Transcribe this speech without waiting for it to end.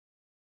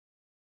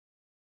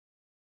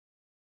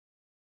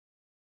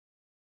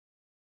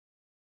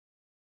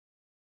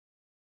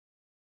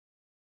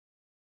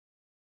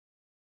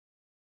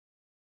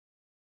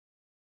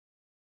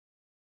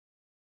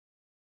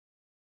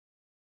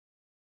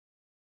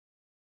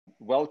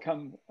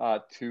Welcome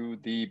to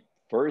the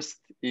first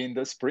in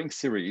the spring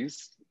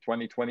series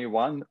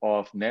 2021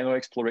 of Nano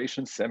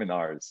Explorations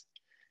seminars.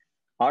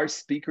 Our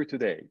speaker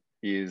today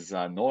is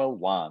Noel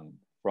Wan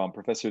from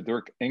Professor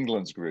Dirk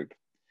England's group.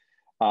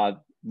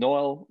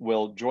 Noel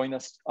will join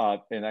us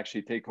and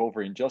actually take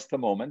over in just a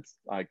moment,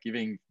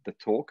 giving the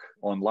talk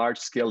on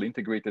large-scale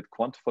integrated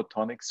quantum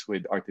photonics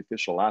with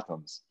artificial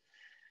atoms.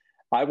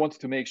 I wanted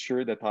to make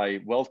sure that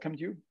I welcomed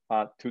you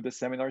to the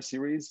seminar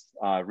series,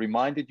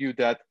 reminded you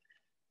that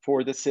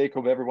for the sake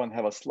of everyone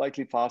have a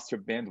slightly faster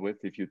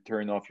bandwidth, if you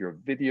turn off your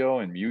video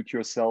and mute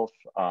yourself,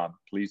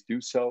 please do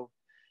so.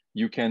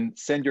 You can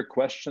send your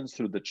questions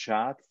through the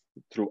chat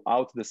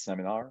throughout the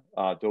seminar.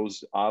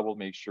 Those I will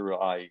make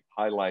sure I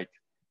highlight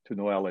to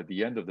Noel at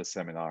the end of the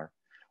seminar.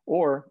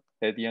 Or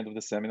at the end of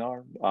the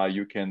seminar,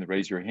 you can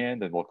raise your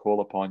hand and we'll call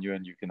upon you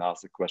and you can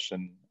ask the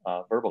question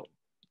verbally.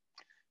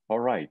 All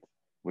right,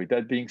 with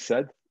that being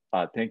said,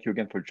 thank you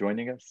again for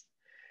joining us.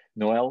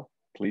 Noel,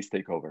 please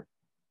take over.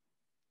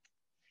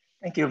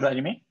 Thank you,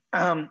 Vladimir.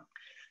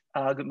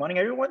 Good morning,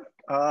 everyone.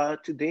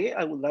 Today,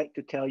 I would like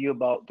to tell you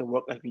about the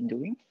work I've been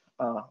doing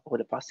over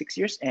the past 6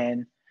 years,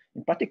 and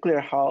in particular,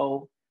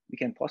 how we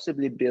can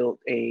possibly build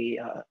a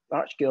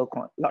large-scale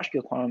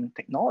quantum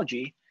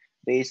technology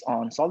based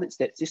on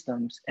solid-state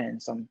systems and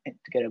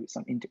together with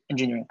some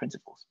engineering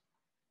principles.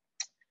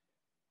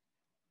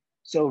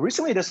 So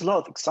recently, there's a lot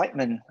of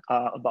excitement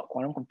about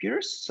quantum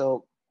computers.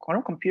 So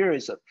quantum computer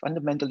is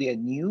fundamentally a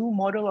new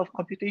model of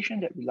computation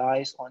that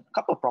relies on a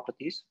couple of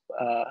properties,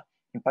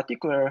 in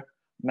particular,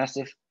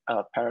 massive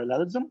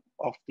parallelism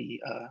of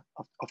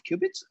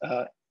qubits,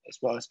 as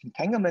well as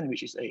entanglement,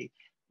 which is a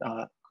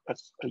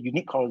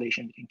unique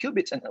correlation between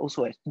qubits, and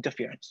also as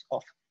interference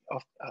of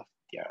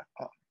their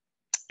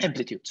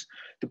amplitudes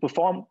to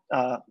perform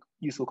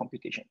useful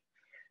computation.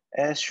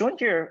 As shown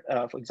here,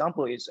 for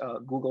example, is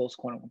Google's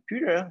quantum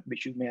computer,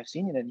 which you may have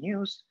seen in the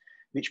news,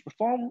 which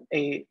perform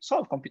a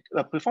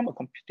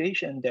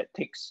computation that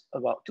takes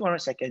about 200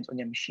 seconds on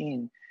your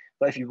machine.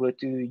 But if you were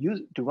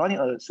to run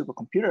a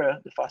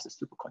supercomputer, the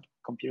fastest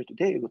supercomputer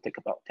today, it would take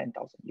about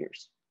 10,000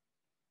 years.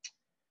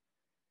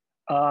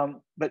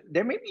 But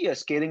there may be a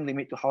scaling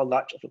limit to how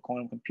large of a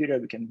quantum computer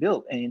we can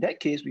build. And in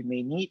that case, we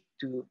may need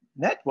to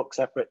network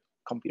separate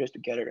computers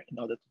together in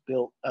order to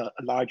build a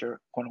larger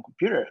quantum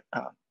computer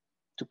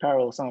to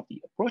parallel some of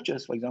the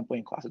approaches, for example,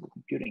 in classical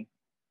computing.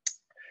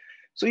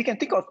 So you can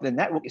think of the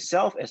network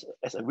itself as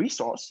a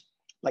resource,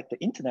 like the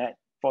internet,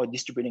 for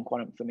distributing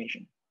quantum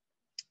information.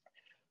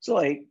 So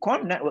a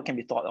quantum network can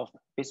be thought of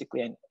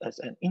basically as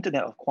an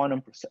internet of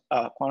quantum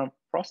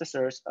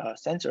processors,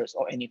 sensors,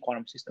 or any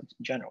quantum systems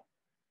in general.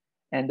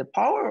 And the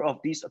power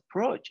of this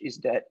approach is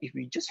that if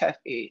we just have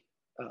a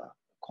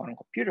quantum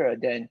computer,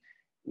 then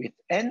with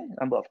n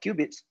number of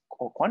qubits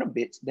or quantum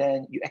bits,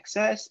 then you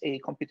access a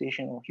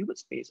computational qubit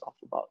space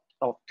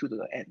of 2 to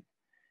the n.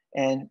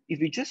 And if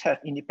you just have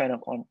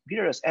independent quantum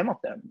computers, m of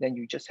them, then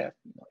you just have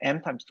m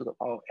times 2 to the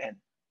power of n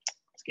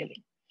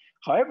scaling.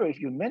 However,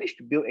 if you manage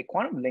to build a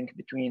quantum link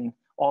between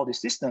all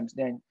these systems,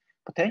 then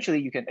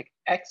potentially you can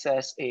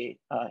access a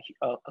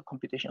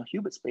computational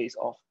qubit space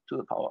of 2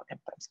 to the power of m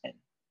times n.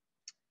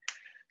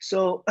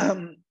 So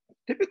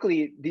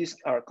typically, these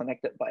are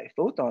connected by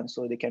photons,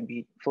 so they can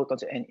be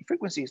photons at any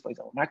frequencies, for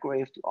example,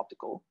 microwave to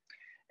optical.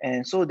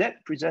 And so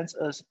that presents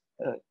us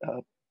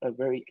a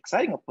very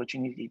exciting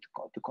opportunity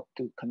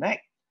to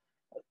connect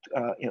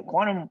in a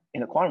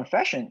quantum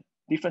fashion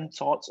different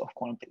sorts of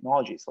quantum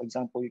technologies. For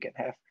example, you can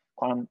have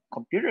quantum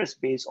computers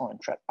based on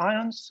trapped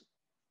ions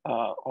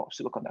or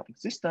superconducting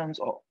systems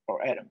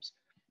or atoms.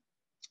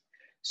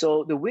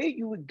 So the way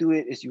you would do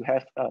it is you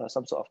have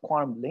some sort of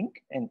quantum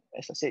link, and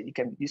as I said,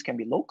 these can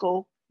be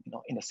local,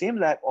 in the same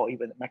lab, or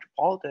even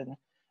metropolitan,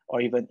 or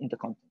even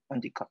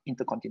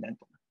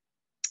intercontinental.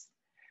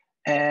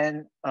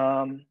 And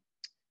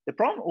the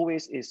problem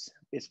always is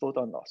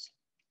photon loss.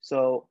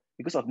 So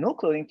because of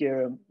no-cloning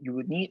theorem, you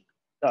would need,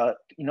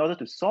 in order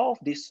to solve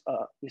this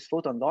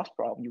photon loss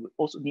problem, you would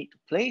also need to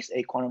place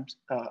a quantum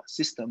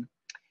system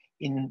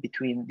in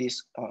between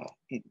these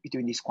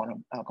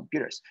quantum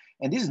computers.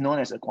 And this is known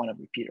as a quantum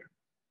repeater.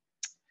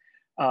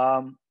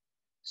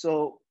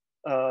 So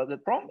the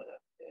problem,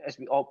 as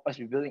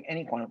we're building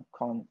any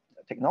quantum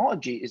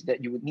technology, is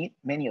that you would need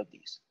many of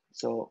these.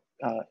 So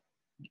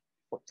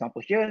for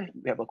example, here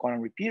we have a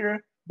quantum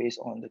repeater based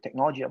on the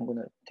technology I'm going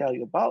to tell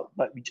you about,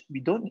 but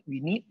we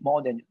need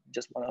more than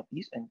just one of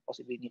these, and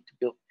possibly need to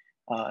build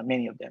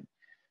many of them.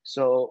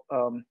 So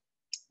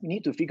we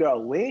need to figure out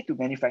a way to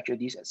manufacture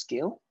these at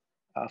scale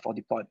for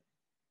deployment.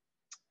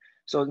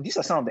 So these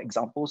are some of the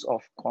examples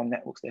of quantum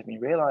networks that have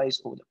been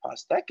realized over the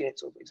past decade.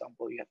 So for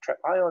example, you have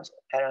trapped ions,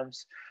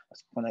 atoms,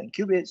 superconducting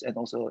qubits, and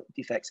also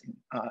defect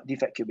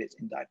qubits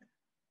in diamond.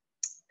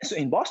 So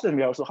in Boston,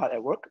 we are also hard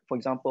at work. For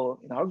example,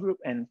 in our group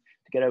and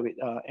together with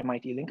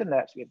MIT Lincoln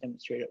Labs, we have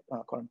demonstrated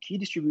quantum key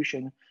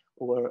distribution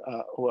over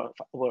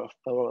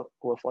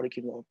 40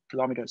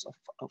 kilometers of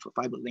a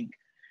fiber link.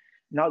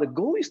 Now the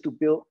goal is to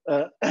build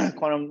a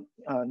quantum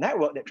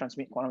network that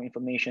transmits quantum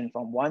information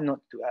from one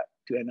node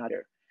to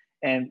another.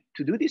 And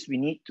to do this, we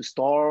need to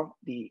store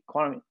the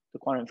quantum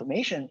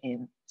information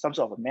in some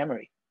sort of a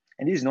memory.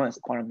 And this is known as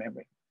the quantum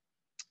memory.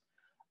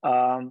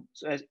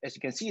 So as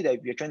you can see, that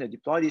if you're trying to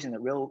deploy this in the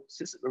real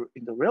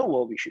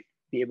world, we should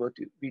be able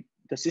to.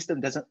 The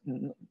system doesn't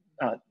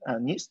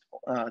needs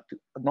to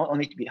not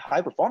only to be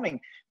high performing,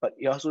 but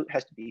it also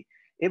has to be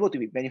able to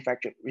be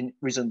manufactured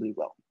reasonably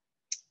well.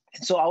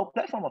 And so our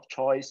platform of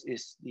choice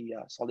is the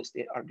solid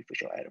state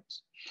artificial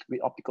atoms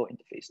with optical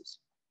interfaces.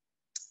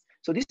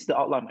 So this is the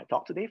outline of my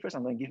talk today. First,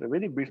 I'm going to give a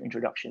really brief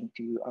introduction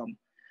to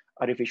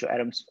artificial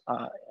atoms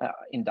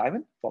in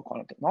diamond for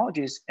quantum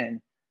technologies,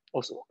 and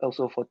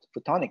also for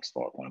photonics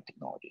for quantum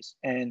technologies.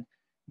 And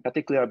in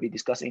particular, I'll be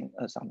discussing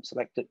some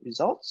selected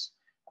results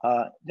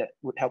that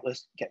would help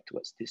us get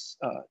towards this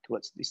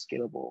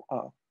scalable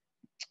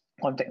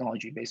quantum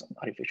technology based on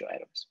artificial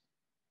atoms.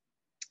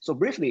 So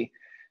briefly,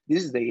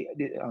 this is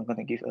I'm going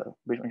to give a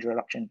brief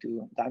introduction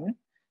to diamond.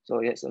 So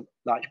it's a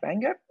large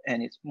band gap,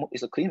 and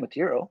it's a clean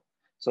material.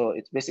 So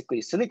it's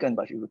basically silicon,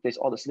 but if you replace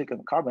all the silicon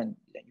with carbon,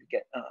 then you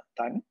get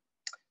diamond.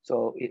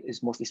 So it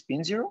is mostly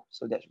spin zero.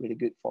 So that's really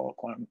good for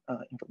quantum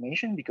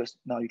information, because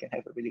now you can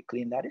have a really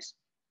clean lattice.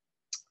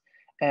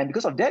 And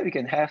because of that, we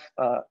can have,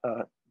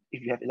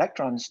 if you have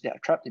electrons that are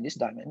trapped in this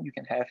diamond, you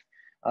can have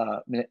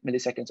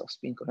milliseconds of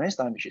spin coherence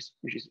time, which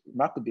is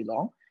remarkably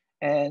long.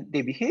 And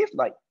they behave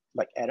like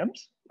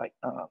atoms, like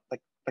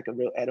a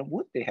real atom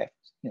would. They have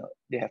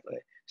a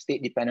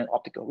state-dependent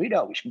optical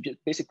readout, which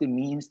basically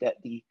means that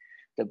the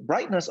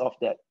brightness of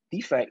that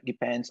defect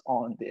depends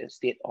on the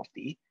state of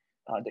the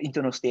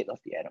internal state of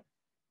the atom.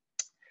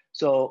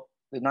 So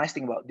the nice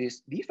thing about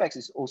these defects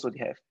is also they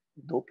have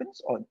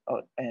dopants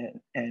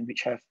and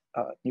which have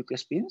nuclear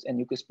spins, and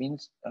nuclear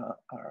spins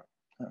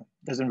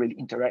doesn't really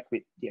interact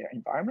with their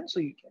environment. So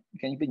you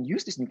can even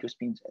use these nuclear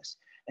spins as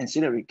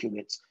ancillary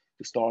qubits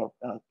to store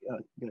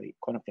the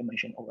quantum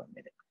information over a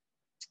minute.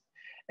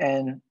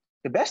 And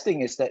the best thing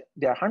is that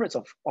there are hundreds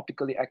of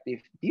optically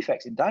active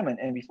defects in diamond,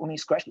 and we've only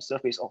scratched the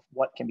surface of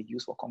what can be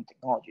used for quantum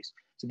technologies.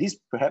 So this is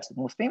perhaps the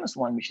most famous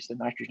one, which is the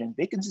nitrogen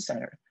vacancy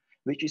center,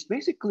 which is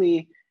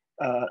basically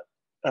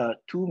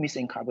two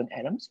missing carbon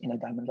atoms in a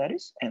diamond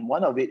lattice, and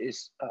one of it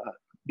is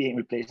being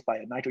replaced by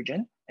a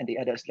nitrogen, and the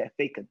other is left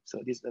vacant.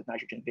 So this is the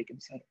nitrogen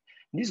vacancy center.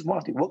 And this is one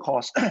of the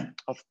workhorse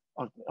of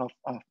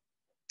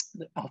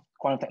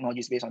quantum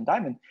technologies based on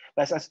diamond.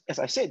 But as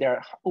I said, there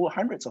are over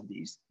hundreds of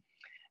these.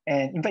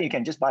 And in fact, you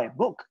can just buy a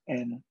book,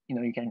 and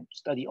you can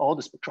study all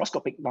the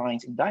spectroscopic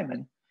lines in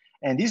diamond.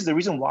 And this is the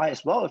reason why,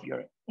 as well,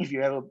 if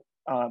you ever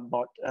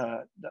bought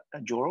a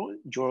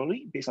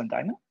jewelry based on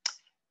diamond,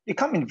 they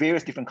come in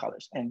various different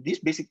colors. And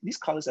these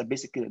colors are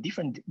basically the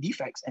different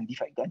defects and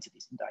defect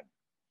densities in diamond.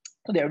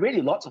 So there are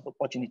really lots of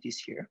opportunities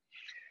here.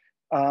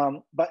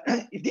 But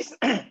if this,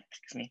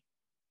 excuse me.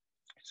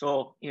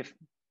 So if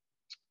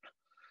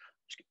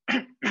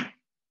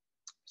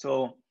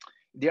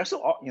they're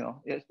so,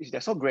 if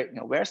they're so great,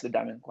 where's the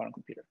diamond quantum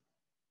computer?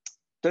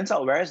 Turns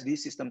out, whereas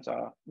these systems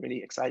are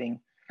really exciting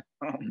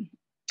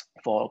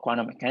for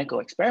quantum mechanical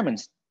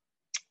experiments,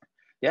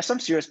 there are some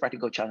serious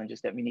practical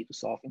challenges that we need to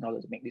solve in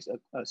order to make this a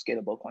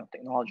scalable quantum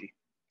technology.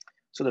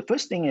 So the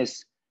first thing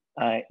is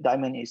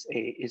diamond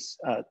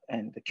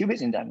and the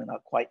qubits in diamond are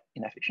quite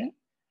inefficient.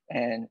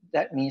 And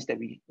that means that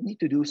we need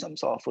to do some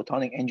sort of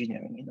photonic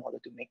engineering in order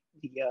to make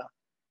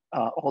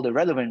all the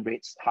relevant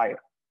rates higher.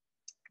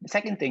 The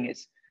second thing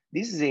is,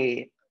 this is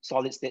a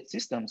solid state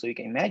system. So you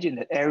can imagine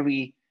that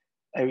every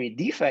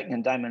defect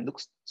in diamond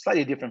looks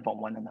slightly different from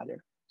one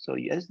another. So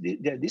yes,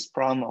 there's this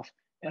problem of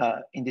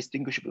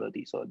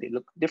indistinguishability. So they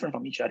look different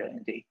from each other,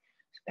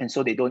 and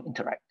so they don't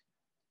interact.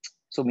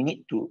 So we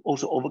need to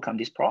also overcome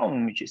this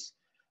problem, which is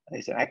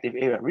an active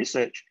area of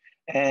research.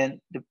 And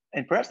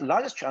perhaps the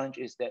largest challenge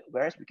is that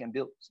whereas we can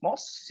build small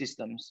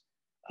systems,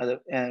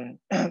 and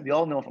we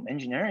all know from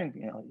engineering,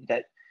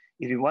 that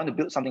if you want to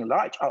build something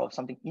large out of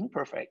something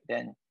imperfect,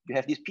 then you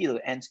have this P to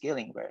the N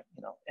scaling where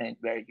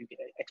where you can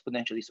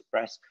exponentially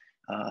suppress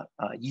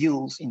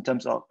yields in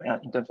terms of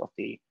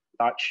the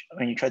large,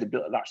 when you try to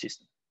build a large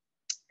system.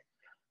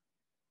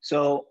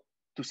 So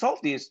to solve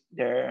this,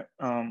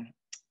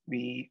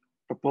 we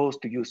propose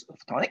to use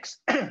photonics.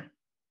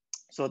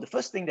 So the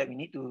first thing that we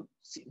need to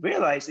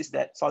realize is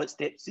that solid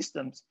state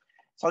systems,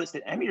 solid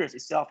state emitters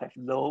itself have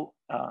low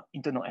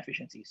internal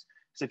efficiencies.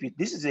 So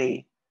this is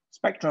a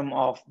spectrum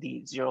of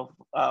the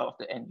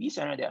NV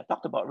center that I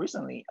talked about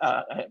recently,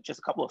 just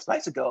a couple of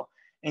slides ago.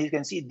 And you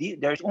can see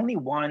there's only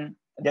one,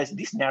 there's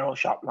this narrow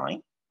sharp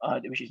line,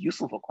 which is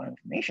useful for quantum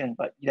information,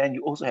 but then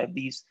you also have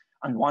these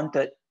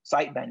unwanted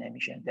sideband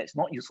emission that's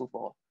not useful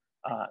for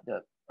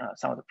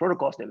some of the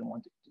protocols that we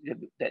want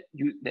that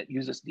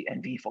uses the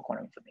NV for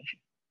quantum information.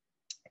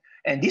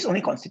 And this only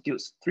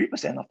constitutes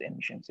 3% of the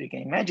emission. So you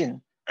can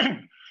imagine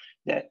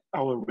that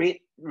our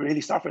rate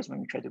really suffers when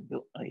we try to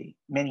build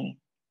many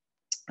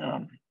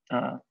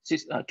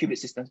qubit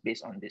systems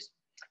based on this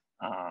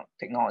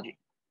technology.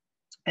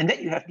 And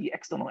then you have the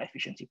external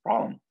efficiency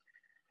problem.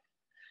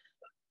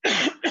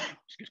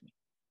 Excuse me.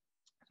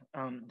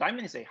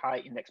 Diamond is a high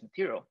index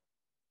material,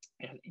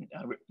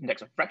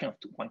 index of fraction of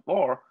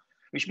 2.4,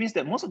 which means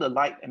that most of the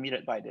light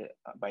emitted by the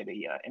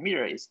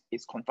emitter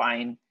is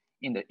confined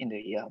in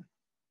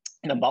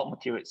the bulk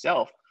material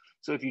itself.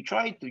 So if you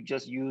try to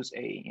just use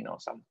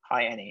some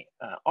high-NA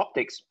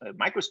optics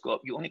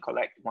microscope, you only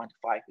collect 1 to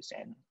 5%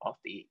 of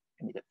the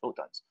emitted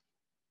photons.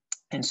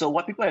 And so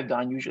what people have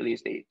done usually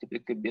is they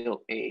typically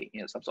build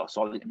some sort of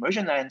solid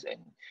immersion lens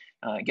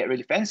and get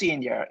really fancy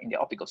in their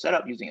optical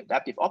setup using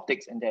adaptive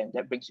optics, and then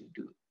that brings you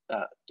to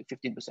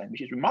 15%,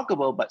 which is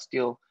remarkable, but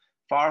still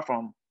far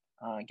from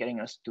getting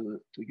us to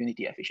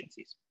unity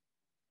efficiencies.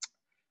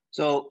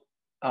 So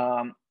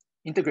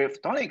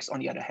integrated photonics, on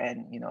the other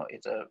hand,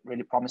 it's a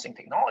really promising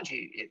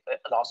technology. It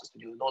allows us to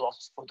do low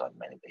loss photon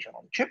manipulation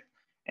on the chip,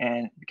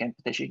 and we can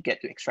potentially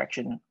get to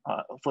extraction,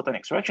 photon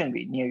extraction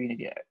with near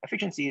unity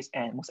efficiencies.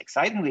 And most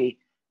excitingly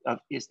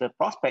is the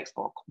prospects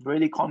for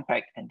really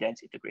compact and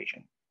dense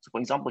integration. So for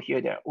example,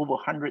 here there are over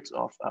hundreds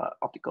of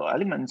optical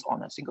elements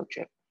on a single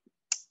chip.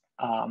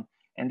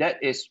 And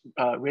that is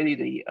really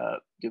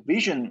the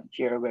vision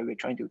here, where we're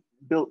trying to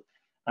build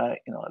a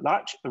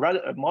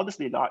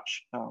modestly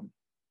large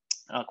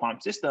quantum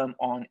system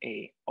on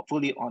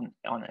fully on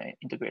an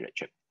integrated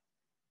chip.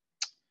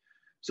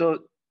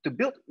 So to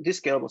build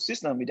this scalable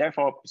system, we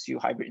therefore pursue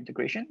hybrid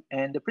integration,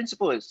 and the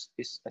principle is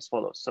as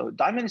follows. So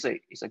Diamond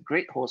is a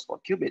great host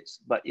for qubits,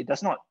 but it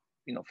does not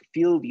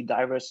fulfill the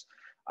diverse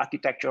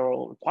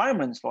architectural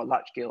requirements for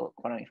large-scale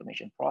quantum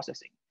information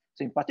processing.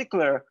 So in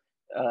particular,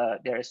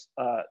 there's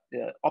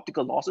the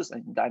optical losses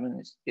in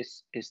Diamond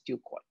is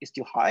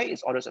still high.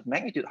 It's orders of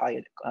magnitude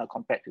higher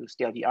compared to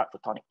state-of-the-art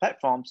photonic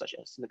platforms such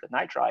as silicon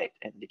nitride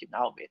and lithium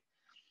niobate.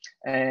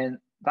 And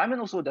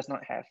Diamond also does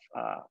not have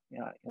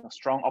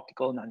strong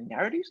optical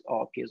nonlinearities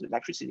or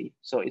piezoelectricity.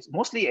 So it's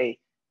mostly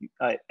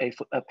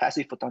a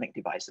passive photonic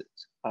devices.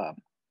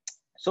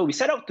 So we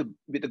set out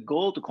with the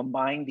goal to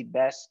combine the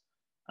best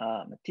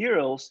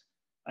materials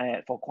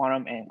for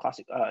quantum and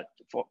classic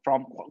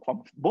from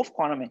both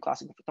quantum and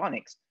classical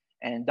photonics,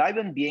 and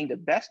Diamond being the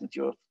best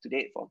material to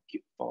date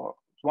for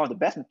one of the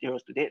best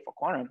materials to date for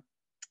quantum,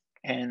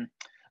 and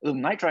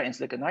aluminum nitride and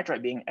silicon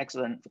nitride being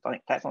excellent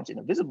photonic platforms in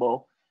the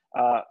visible.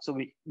 So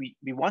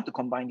we want to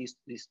combine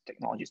these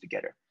technologies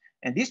together.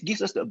 And this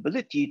gives us the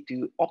ability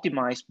to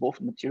optimize both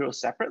materials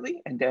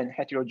separately and then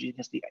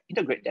heterogeneously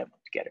integrate them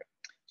together.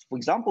 So for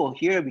example,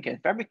 here we can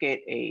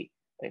fabricate a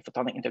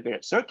photonic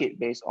integrated circuit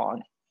based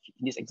on,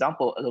 in this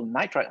example, aluminum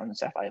nitride on the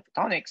sapphire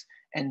photonics,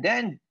 and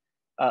then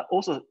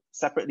also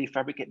separately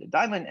fabricate the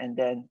diamond and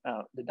then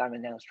the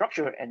diamond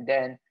nanostructure, and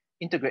then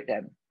integrate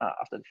them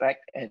after the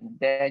fact. And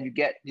then you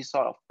get this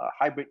sort of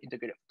hybrid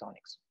integrated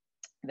photonics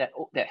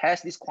that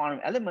has this quantum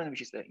element,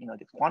 which is the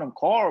quantum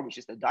core, which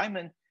is the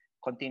diamond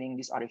containing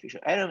these artificial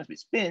atoms with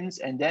spins,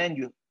 and then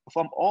you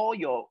perform all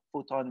your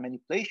photon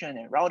manipulation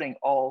and routing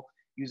all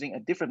using a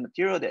different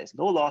material that is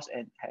low loss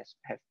and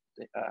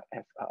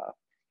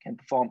can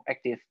perform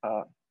active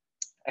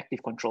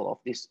control of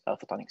these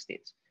photonic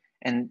states.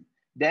 And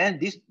then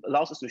this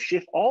allows us to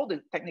shift all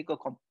the technical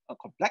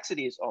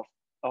complexities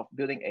of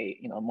building a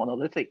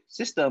monolithic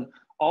system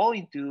all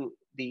into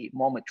the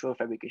more mature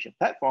fabrication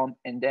platform,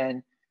 and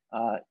then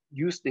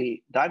use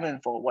the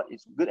diamond for what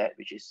it's good at,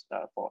 which is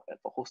for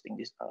hosting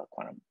these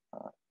quantum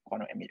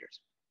emitters.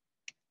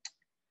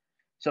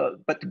 So,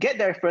 but to get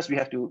there, first we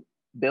have to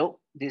build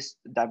these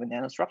diamond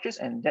nanostructures,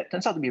 and that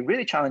turns out to be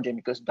really challenging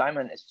because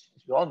diamond, as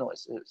we all know,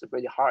 is a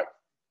really hard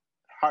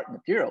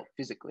material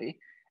physically,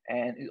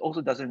 and it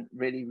also doesn't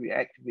really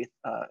react with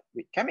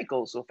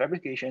chemicals. So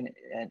fabrication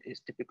is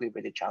typically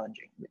really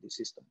challenging with the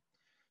system.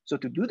 So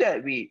to do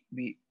that, we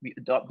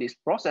adopt this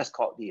process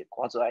called the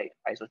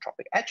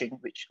quasi-isotropic etching,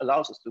 which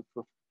allows us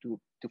to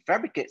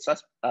fabricate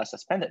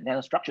suspended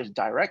nanostructures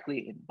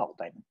directly in bulk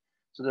diamond.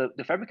 So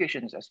the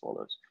fabrication is as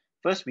follows.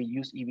 First, we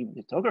use e-beam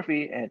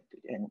lithography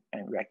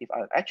and reactive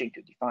ion etching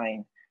to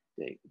define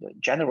the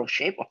general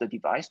shape of the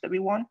device that we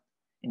want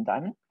in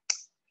diamond.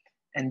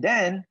 And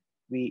then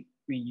we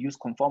use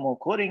conformal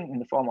coating in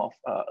the form of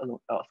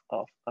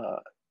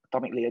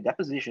atomic layer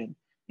deposition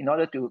in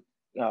order to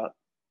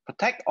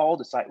protect all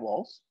the side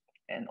walls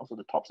and also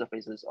the top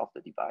surfaces of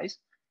the device.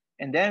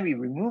 And then we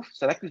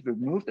selectively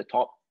remove the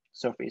top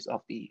surface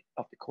of the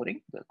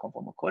coating, the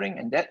conformal coating,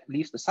 and that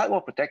leaves the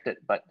sidewall protected,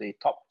 but the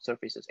top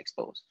surface is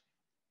exposed.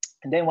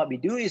 And then what we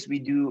do is we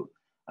do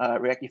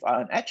reactive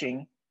ion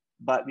etching,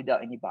 but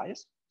without any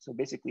bias. So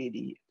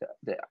basically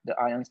the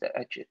ions that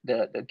etch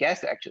the gas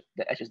that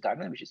etches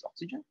diamond, which is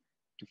oxygen,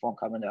 to form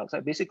carbon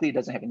dioxide, basically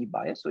doesn't have any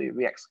bias, so it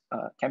reacts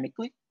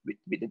chemically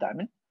with the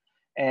diamond.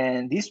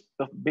 And this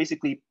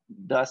basically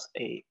does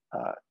a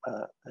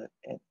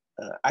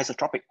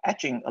isotropic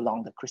etching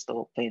along the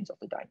crystal planes of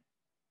the diamond.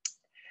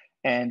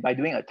 And by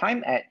doing a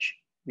time etch,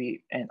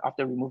 and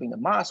after removing the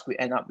mask, we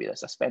end up with a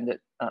suspended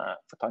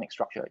photonic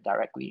structure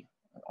directly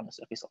on the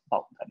surface of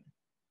bulk diamond.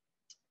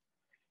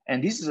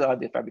 And these are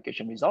the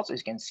fabrication results. As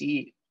you can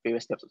see,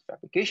 various steps of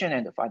fabrication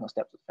and the final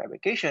steps of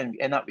fabrication, we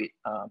end up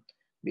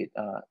with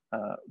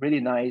really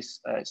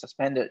nice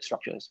suspended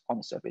structures on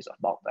the surface of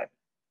bulk diamond.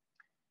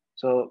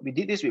 So we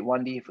did this with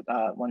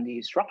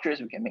 1D structures.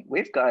 We can make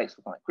waveguides,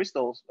 photonic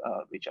crystals,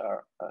 which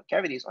are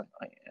cavities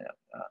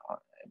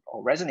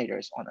or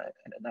resonators on a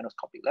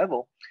nanoscopic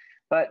level.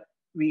 But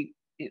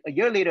a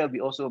year later, we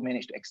also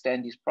managed to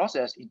extend this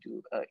process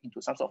into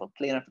some sort of a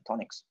planar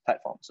photonics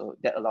platform. So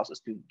that allows us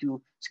to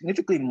do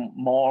significantly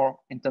more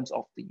in terms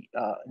of the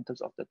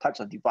types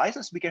of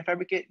devices we can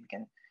fabricate. We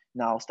can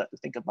now start to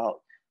think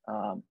about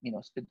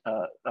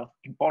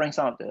importing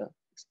some of the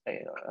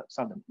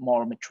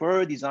more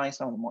mature designs,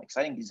 some of the more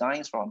exciting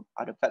designs from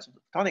other platforms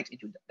of photonics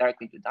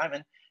directly into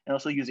Diamond, and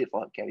also use it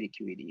for cavity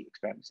QED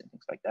experiments and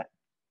things like that.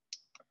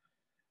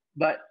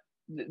 But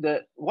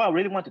what I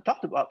really want to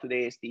talk about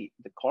today is the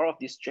core of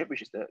this chip,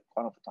 which is the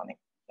quantum photonic,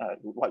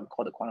 what we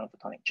call the quantum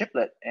photonic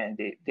chiplet, and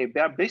they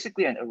are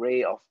basically an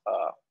array of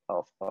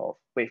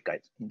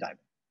waveguides in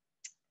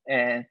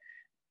Diamond,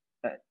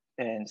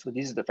 and so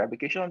this is the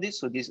fabrication of this.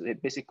 So this is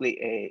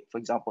basically for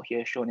example,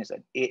 here shown is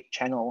an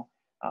 8-channel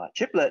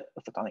chiplet,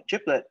 a photonic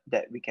chiplet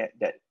that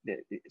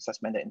is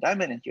suspended in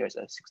Diamond, and here's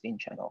a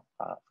 16-channel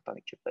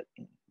photonic chiplet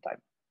in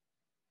Diamond.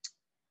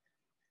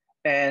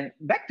 And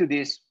back to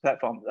this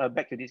platform,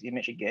 back to this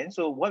image again.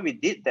 So what we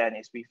did then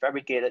is we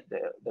fabricated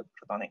the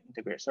photonic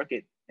integrated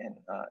circuit in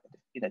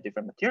a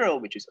different material,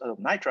 which is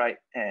nitride,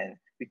 and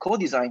we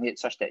co-designed it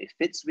such that it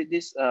fits with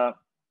this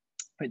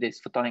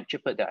photonic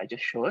chiplet that I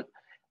just showed.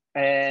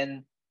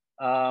 And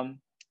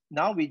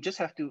now we just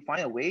have to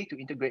find a way to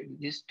integrate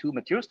these two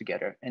materials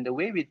together. And the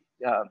way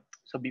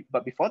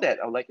but before that,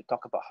 I would like to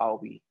talk about how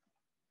we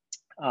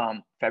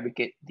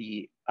fabricate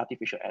the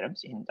artificial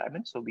atoms in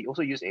Diamond. So we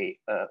also use a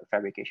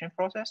fabrication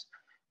process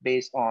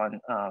based on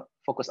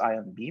focused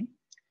ion beam.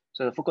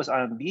 So the focused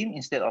ion beam,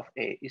 instead of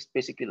is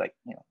basically like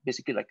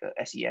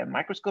a SEM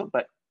microscope,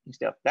 but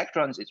instead of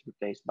electrons, it's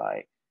replaced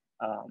by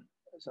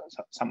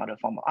some other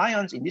form of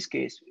ions. In this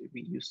case,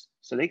 we use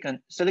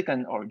silicon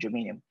or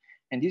germanium.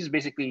 And this is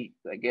basically,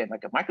 again,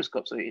 like a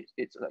microscope. So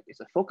it's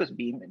a focused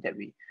beam that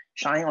we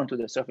shine onto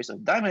the surface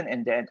of Diamond,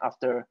 and then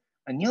after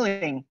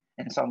annealing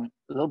and a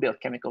little bit of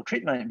chemical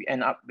treatment, we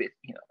end up with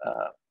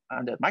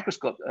under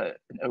microscope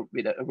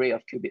with an array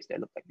of qubits that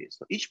look like this.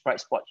 So each bright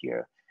spot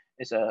here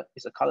is a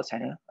color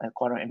center, a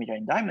quantum emitter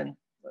in Diamond,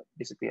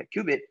 basically a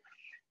qubit,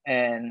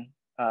 and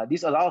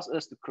this allows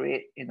us to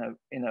create in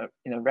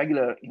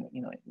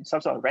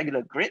some sort of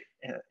regular grid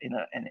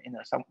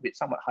with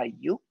somewhat high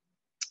yield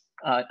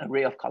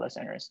array of color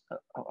centers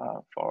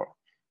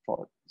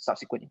for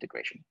subsequent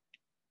integration.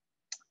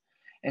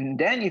 And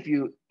then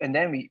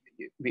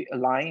we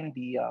align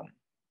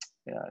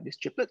these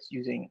chiplets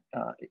using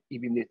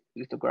e-beam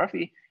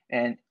lithography,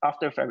 and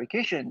after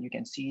fabrication, you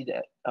can see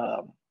that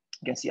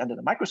under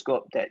the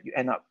microscope that you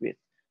end up with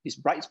these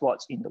bright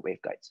spots in the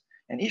waveguides.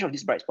 And each of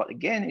these bright spots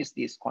again is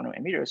this quantum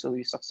emitter. So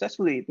we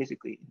successfully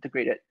basically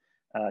integrated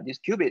these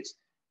qubits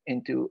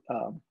into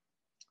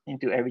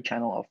every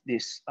channel of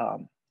this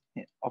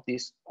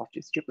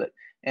chiplet.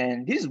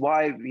 And this is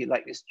why we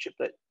like this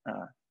chiplet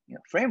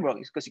framework,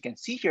 is because you can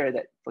see here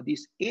that for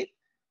this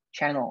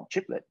 8-channel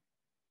chiplet,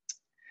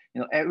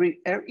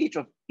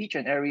 each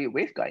and every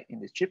waveguide in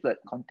this chiplet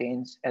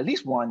contains at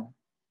least one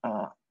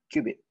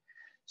qubit.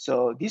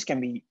 So this can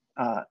be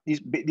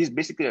this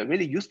basically a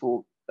really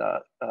useful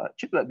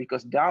chiplet,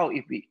 because now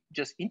if we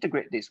just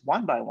integrate this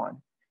one by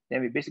one,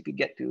 then we basically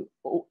get to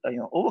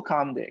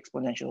overcome the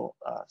exponential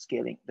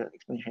scaling, the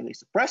exponentially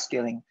suppressed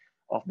scaling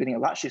of building a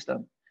large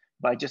system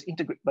by just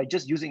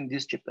using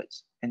these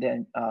chiplets, and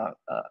then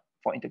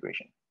for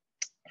integration.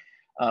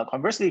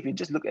 Conversely, if you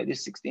just look at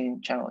this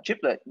 16-channel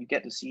chiplet,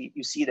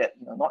 you see that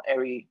not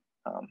every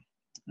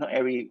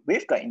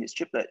waveguide in this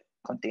chiplet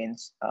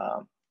contains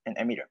an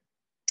emitter.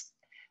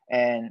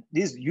 And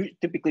this is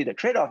typically the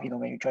trade-off,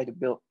 when you try to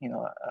build, a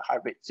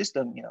hybrid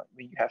system,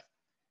 when you have,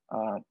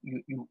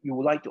 you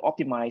would like to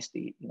optimize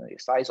the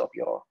size of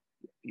your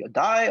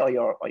die or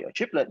your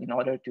chiplet in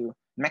order to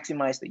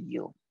maximize the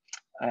yield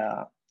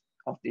in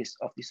this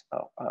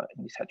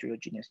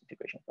heterogeneous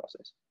integration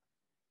process.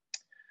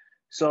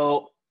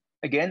 So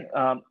again,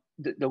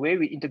 the way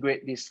we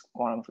integrate these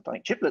quantum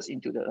photonic chiplets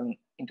into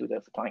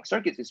the photonic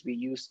circuits is we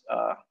use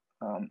a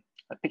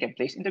pick and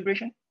place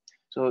integration.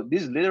 So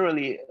this is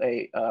literally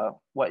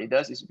what it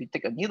does is we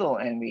take a needle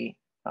and we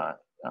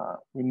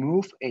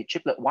remove a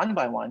chiplet one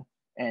by one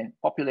and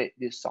populate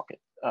this socket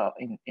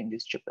in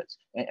these chiplets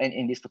and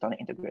in these photonic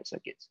integrated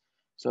circuits.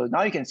 So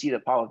now you can see the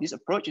power of this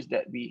approach is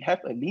that we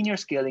have a linear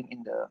scaling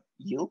in the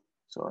yield.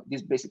 So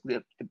this basically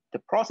the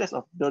process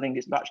of building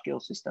this large scale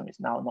system is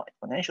now not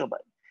exponential,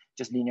 but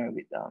just linear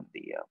with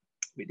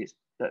this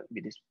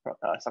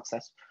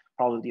success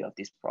probability of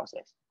this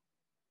process.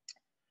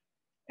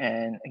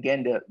 And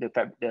again,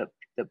 the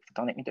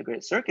photonic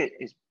integrated circuit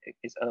is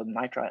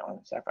nitride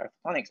on sapphire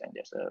photonics, and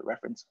there's a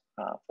reference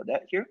for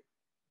that here.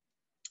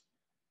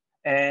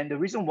 And the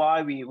reason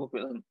why we work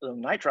with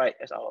nitride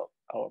as our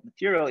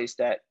material is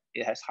that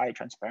it has high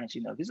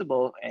transparency, not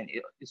visible, and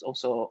it is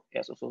also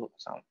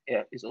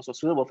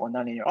suitable for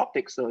nonlinear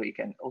optics. So you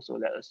can also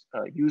let us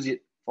use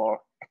it for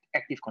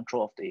active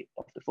control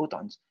of the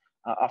photons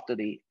after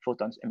the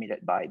photons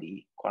emitted by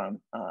the quantum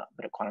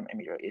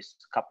emitter is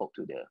coupled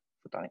to the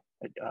photonic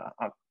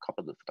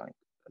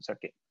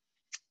circuit.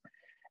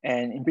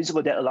 And in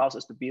principle, that allows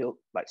us to build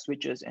like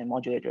switches and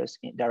modulators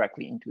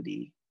directly into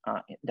the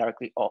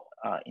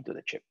into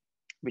the chip,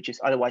 which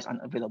is otherwise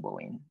unavailable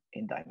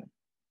in diamond.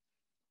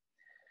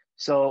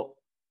 So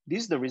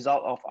this is the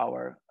result of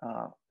our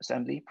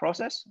assembly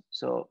process.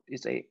 So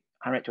it's a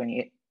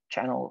 128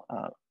 channel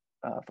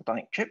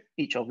photonic chip,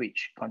 each of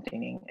which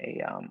containing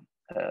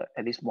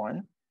at least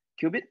one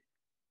qubit.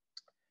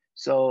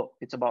 So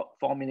it's about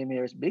 4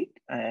 millimeters big,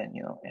 and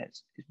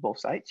it's both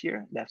sides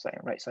here, left side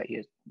and right side.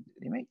 Here's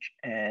the image,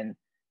 and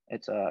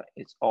it's a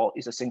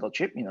single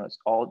chip. It's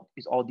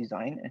all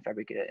designed and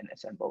fabricated and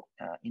assembled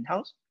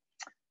in-house.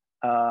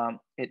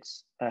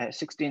 It's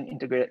 16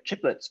 integrated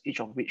chiplets, each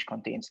of which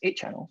contains 8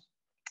 channels.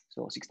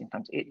 So 16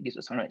 times 8 gives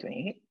us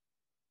 128.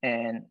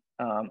 And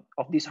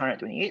of these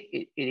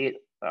 128, 88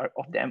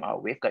 of them are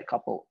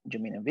waveguide-coupled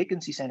germanium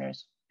vacancy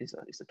centers. Is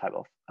a type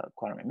of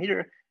quantum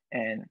emitter,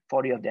 and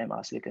 40 of them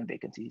are silicon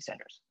vacancy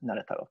centers,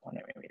 another type of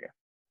quantum emitter.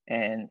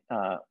 And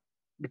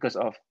because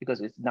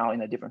it's now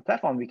in a different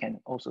platform, we can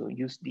also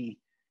use we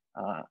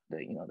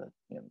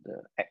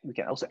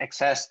can also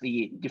access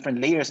the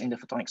different layers in the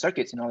photonic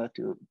circuits in order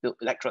to build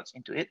electrodes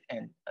into it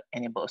and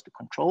enable us to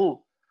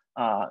control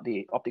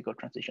the optical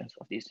transitions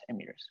of these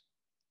emitters.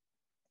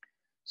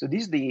 So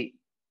this is the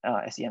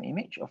SEM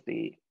image of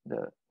the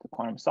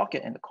quantum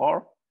socket and the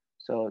core.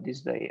 So this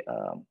is the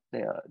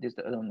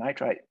aluminum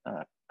nitride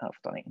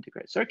photonic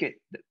integrated circuit,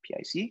 the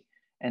PIC,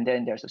 and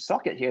then there's a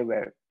socket here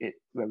where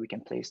we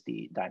can place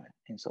the diamond.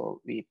 And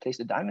so we place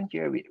the diamond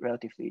here with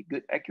relatively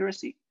good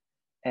accuracy,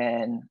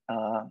 and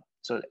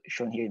so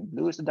shown here in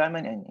blue is the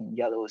diamond, and in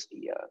yellow is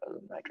the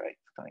aluminum nitride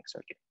photonic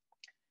circuit.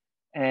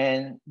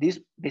 And this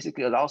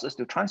basically allows us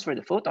to transfer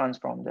the photons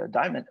from the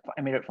diamond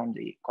emitted from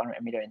the quantum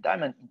emitter and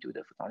diamond into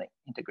the photonic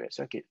integrated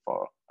circuit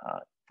for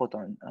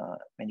photon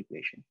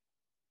manipulation.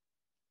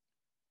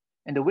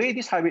 And the way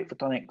this hybrid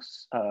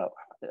photonics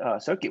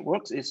circuit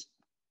works is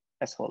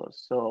as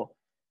follows. So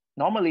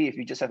normally, if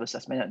you just have a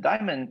suspended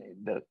diamond,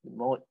 the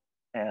mode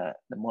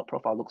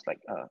profile looks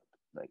like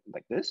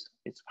this.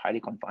 It's highly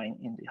confined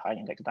in the high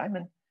index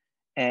diamond.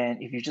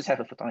 And if you just have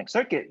a photonic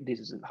circuit, this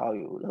is how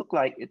it would look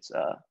like. It's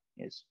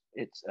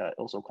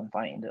also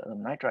confined in the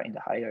aluminum nitride in the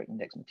higher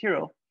index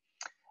material.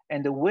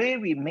 And the way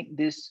we make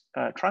this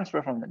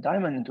transfer from the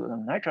diamond into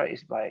aluminum nitride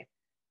is by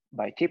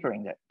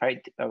tapering that,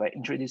 by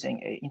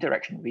introducing an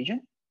interaction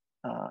region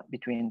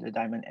between the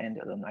diamond and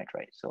the aluminum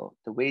nitride. So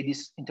the way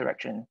this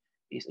interaction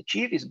is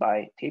achieved is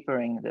by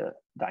tapering the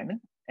diamond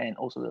and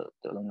also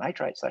the aluminum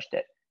nitride such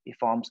that it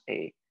forms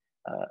a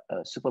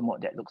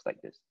supermode that looks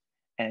like this.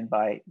 And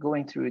by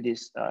going through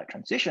this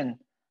transition,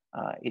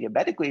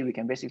 adiabatically, we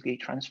can basically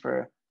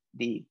transfer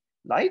the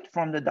light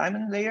from the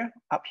diamond layer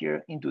up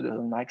here into the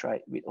aluminum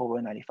nitride with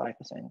over 95%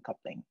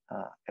 coupling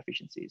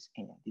efficiencies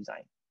in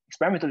design.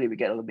 Experimentally, we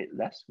get a little bit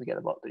less. We get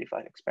about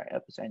 35%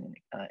 in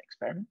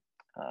experiment,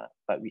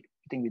 but we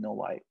think we know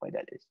why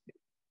that is.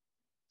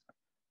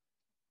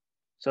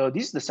 So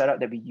this is the setup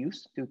that we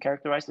use to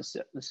characterize the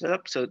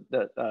setup. So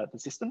the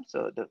system.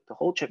 So the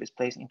whole chip is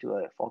placed into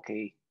a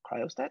 4K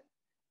cryostat,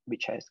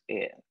 which has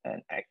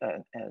an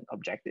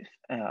objective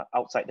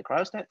outside the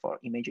cryostat for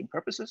imaging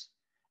purposes.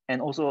 And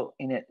also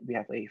in it, we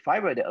have a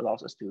fiber that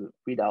allows us to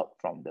read out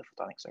from the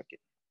photonic circuit.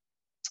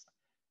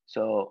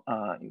 So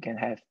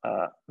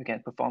we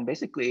can perform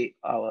basically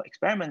our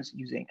experiments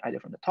using either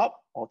from the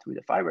top or through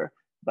the fiber.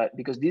 But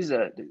because these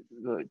are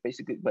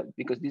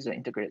because these are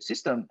integrated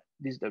system,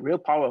 this is the real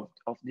power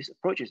of this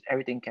approach is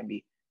everything can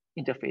be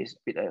interfaced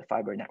with a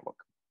fiber network.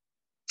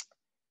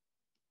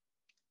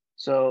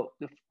 So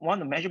one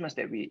of the measurements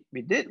that we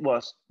did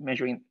was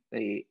measuring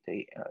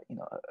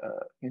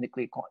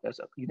uniquely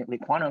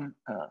quantum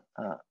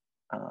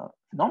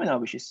phenomena,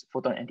 which is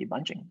photon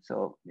anti-bunching.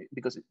 So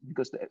because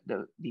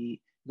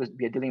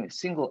we are dealing with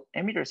single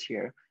emitters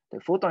here, the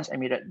photons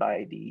emitted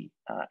by the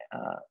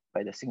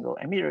single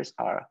emitters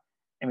are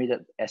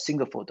emitted as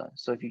single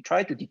photons. So if you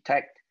try to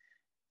detect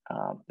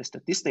the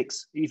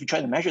statistics, if you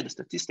try to measure the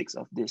statistics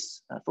of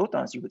these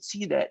photons, you would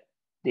see that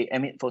they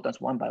emit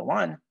photons one by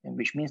one, and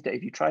which means that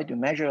if you try to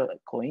measure a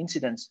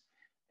coincidence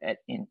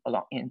in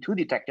two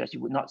detectors,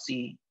 you would not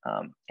see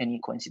any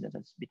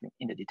coincidences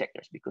in the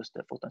detectors because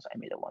the photons are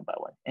emitted one by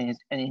one. And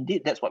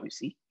indeed, that's what we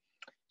see.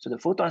 So the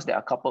photons that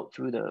are coupled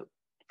from the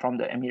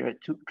emitter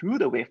through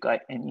the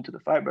waveguide and into the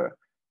fiber,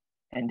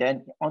 and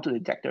then onto the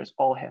detectors,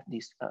 all have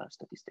these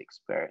statistics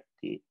where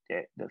the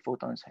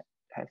photons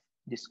have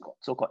this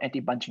so-called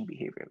anti-bunching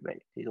behavior, where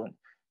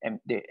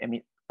they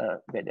emit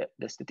where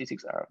the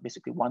statistics are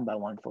basically one by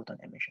one photon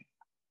emission.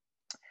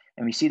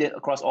 And we see that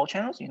across all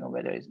channels,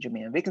 whether it's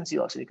germanium vacancy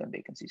or silicon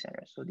vacancy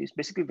centers. So this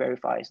basically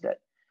verifies that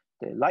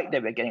the light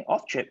that we're getting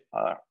off chip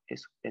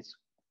is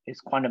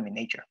quantum in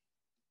nature.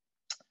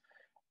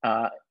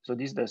 So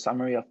this is the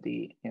summary of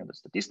the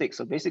statistics.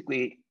 So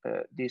basically,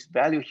 this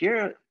value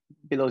here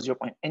below 0.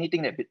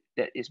 Anything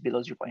that is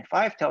below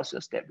 0.5 tells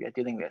us that we are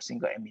dealing with a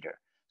single emitter.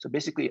 So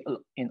basically,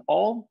 in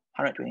all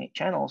 128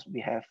 channels,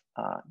 we have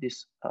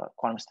this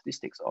quantum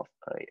statistics of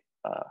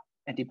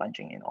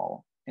anti-bunching in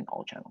all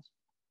channels.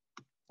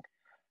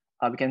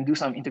 We can do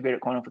some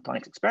integrated quantum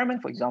photonics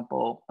experiment. For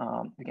example,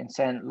 we can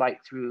send light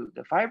through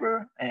the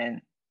fiber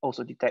and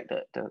also detect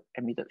the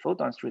emitted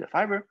photons through the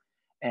fiber,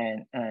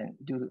 and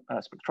do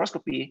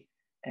spectroscopy.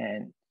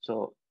 And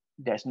so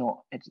there's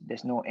no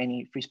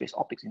any free space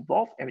optics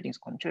involved. Everything's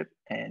on chip,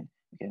 and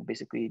we can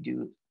basically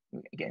do,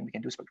 again, we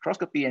can do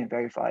spectroscopy and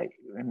verify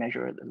and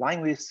measure the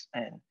line widths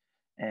and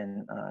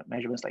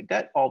measurements like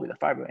that, all with a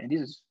fiber. And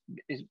this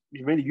is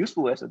really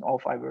useful as an all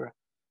fiber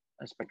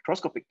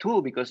spectroscopic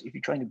tool, because if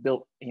you're trying to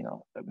build,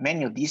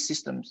 many of these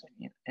systems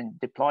and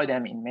deploy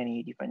them in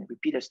many different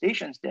repeater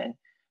stations, then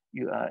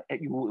you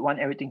want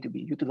everything to be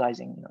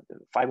utilizing the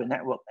fiber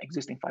network,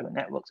 existing fiber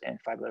networks, and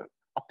fiber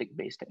optic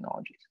based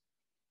technologies.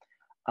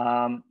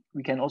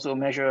 We can also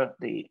measure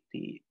the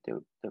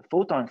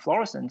photon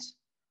fluorescence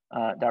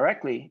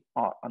directly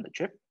on the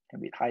chip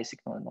and with high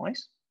signal to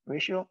noise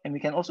ratio. And we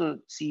can also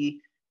see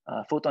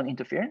photon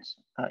interference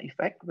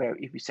effect, where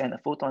if we send a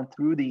photon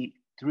through the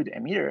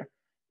emitter,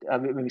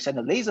 when we send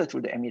a laser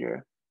through the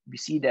emitter, we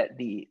see that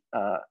the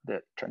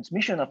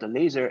transmission of the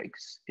laser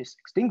is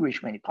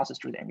extinguished when it passes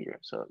through the emitter.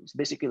 So it's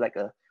basically like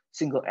a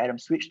single atom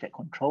switch that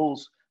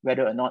controls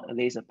whether or not a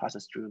laser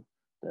passes through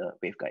the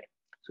waveguide.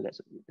 So that's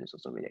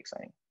also really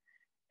exciting.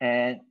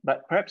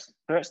 But perhaps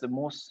the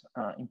most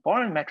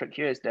important metric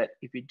here is that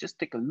if we just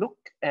take a look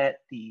at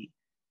the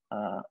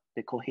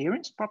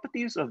coherence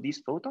properties of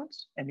these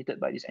photons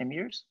emitted by these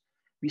emitters,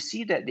 we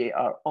see that they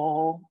are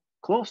all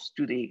close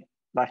to the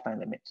lifetime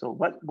limit. So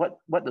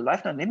what the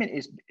lifetime limit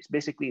is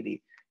basically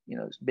the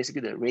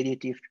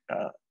radiative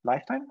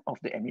lifetime of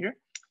the emitter.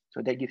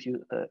 So that gives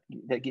you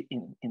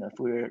in a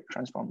Fourier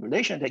transform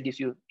relation, that gives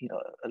you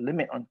a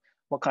limit on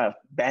what kind of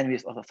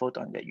bandwidth of a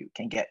photon that you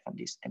can get from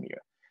this emitter.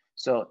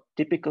 So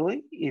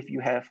typically, if you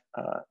have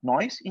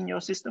noise in your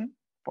system,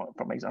 for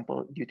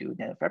example, due to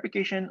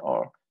nanofabrication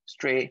or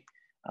stray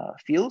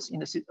fields in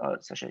the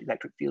such as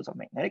electric fields or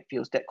magnetic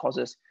fields, that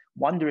causes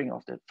wandering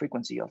of the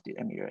frequency of the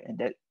emitter, and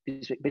that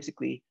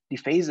basically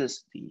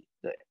dephases the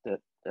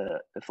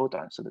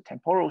photons. So the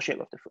temporal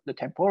shape of the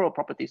temporal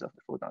properties of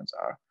the photons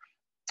are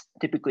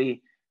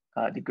typically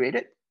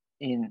degraded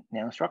in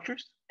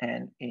nanostructures,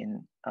 and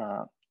in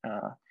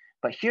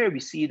but here we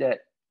see that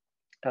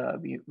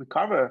we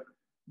recover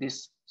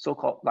this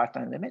so-called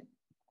lifetime limit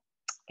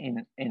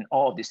in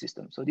all of these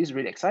systems. So this is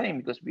really exciting,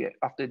 because we are,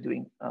 after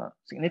doing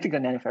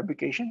significant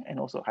nanofabrication and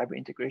also hybrid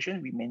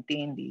integration, we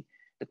maintain the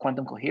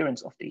quantum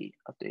coherence of the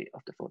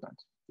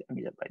photons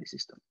emitted by the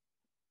system.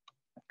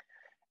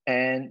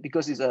 And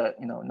because it's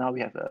now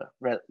we have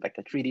like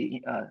a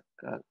 3D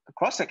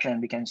cross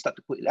section, we can start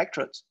to put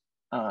electrodes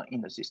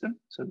in the system.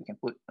 So we can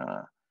put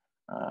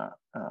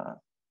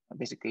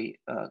basically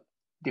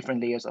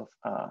different layers of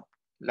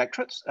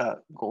electrodes,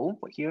 gold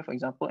here, for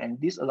example, and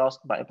this allows,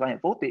 by applying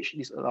voltage,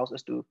 this allows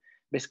us to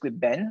basically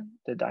bend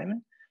the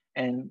diamond.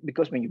 And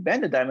because when you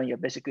bend the diamond, you're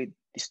basically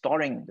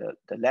distorting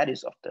the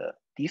lattice of the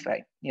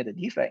defect, near the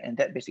defect, and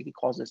that basically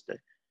causes the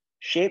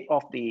shape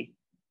of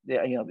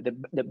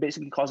that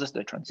basically causes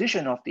the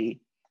transition of the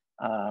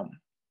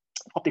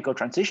optical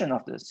transition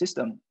of the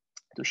system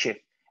to shift.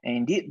 And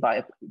indeed,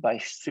 by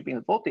stripping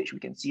the voltage, we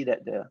can see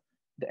that the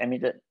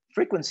emitted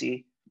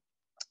frequency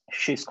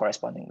shifts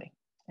correspondingly.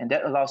 And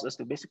that allows us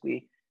to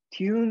basically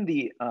tune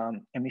the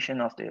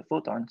emission of the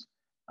photons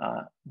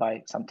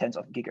by some tens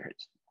of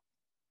gigahertz.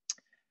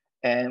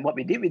 And what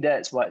we did with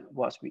that is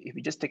if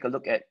we just take a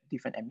look at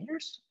different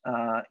emitters,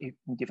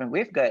 in different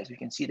waveguides, we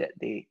can see that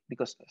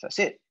because as I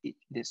said,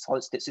 the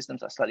solid state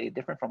systems are slightly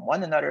different from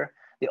one another.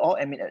 They all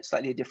emit at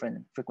slightly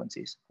different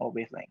frequencies or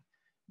wavelength.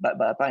 But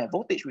by applying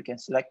voltage, we can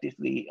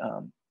selectively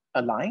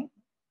align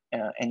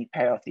any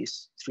pair of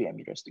these three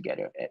emitters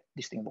together at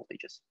distinct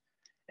voltages.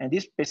 And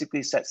this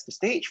basically sets the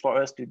stage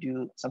for us to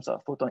do some sort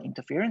of photon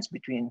interference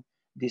between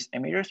these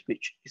emitters,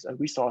 which is a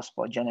resource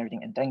for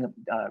generating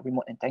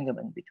remote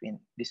entanglement between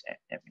these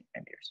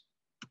emitters.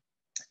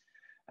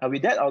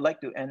 With that, I would like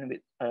to end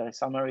with a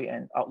summary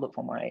and outlook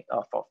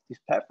for this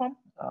platform.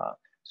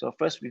 So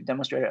first, we've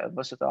demonstrated a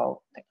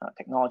versatile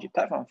technology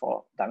platform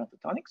for diamond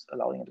photonics,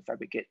 allowing it to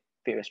fabricate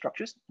various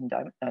structures in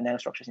diamond,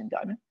 nanostructures in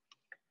diamond.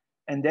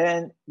 And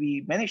then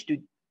we managed to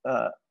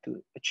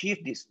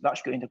achieve this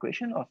large-scale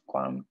integration of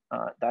quantum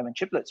diamond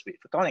chiplets with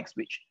photonics,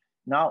 which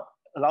now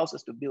allows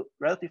us to build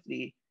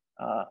relatively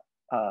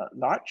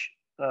large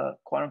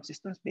quantum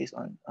systems based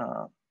on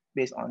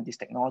this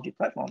technology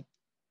platform.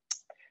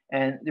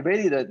 And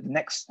really, the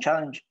next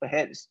challenge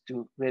ahead is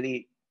to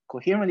really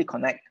coherently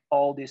connect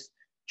all these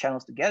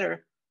channels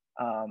together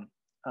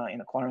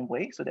in a quantum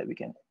way, so that we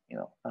can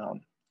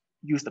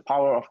use the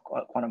power of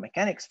quantum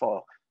mechanics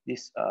for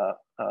this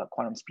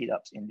quantum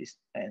speedups in this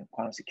and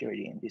quantum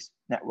security in this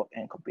network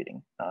and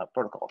computing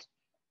protocols.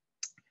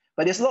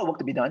 But there's a lot of work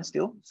to be done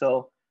still.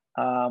 So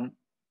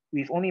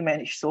we've only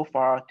managed so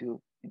far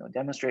to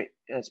demonstrate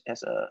as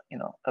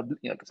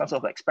some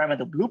sort of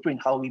experimental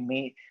blueprint how we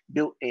may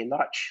build a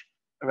large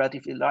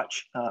relatively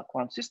large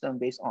quantum system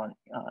based on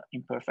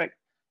imperfect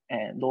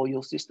and low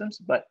yield systems.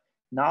 But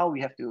now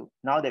we have to,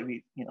 now that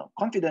we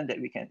confident that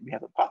we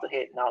have a path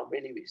ahead. Now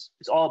really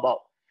it's all about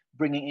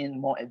bringing in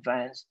more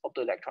advanced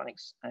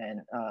optoelectronics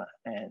and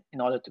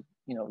in order to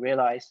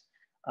realize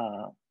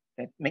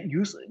and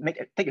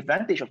take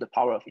advantage of the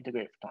power of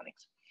integrated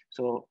photonics.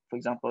 So for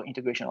example,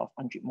 integration of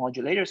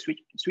modulator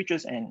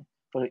switches and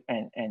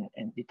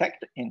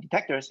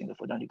detectors in the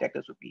photon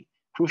detectors would be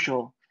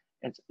crucial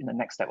as in the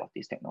next step of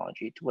this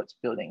technology towards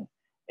building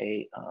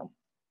a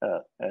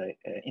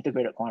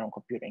integrated quantum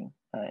computing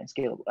and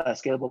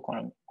scalable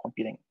quantum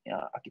computing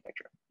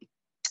architecture.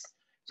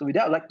 So with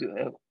that, I'd like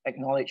to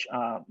acknowledge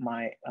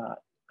my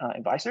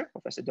advisor,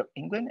 Professor Dirk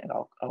England, and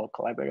our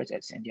collaborators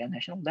at Sandia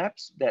National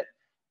Labs that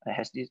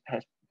has this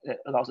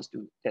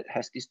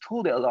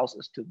tool that allows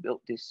us to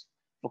build this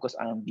focused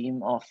ion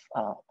beam of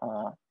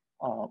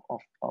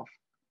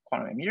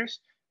quantum emitters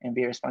and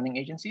various funding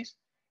agencies.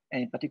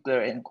 And in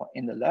particular,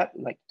 in the lab,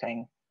 I'd like to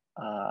thank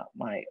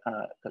my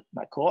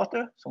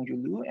co-author,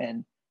 Songju Liu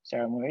and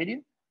Sarah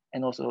Mouredin,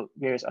 and also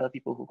various other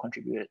people who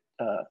contributed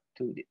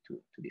to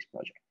this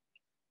project.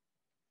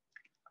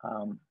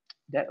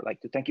 I'd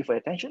like to thank you for your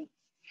attention,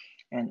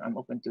 and I'm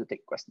open to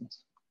take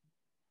questions.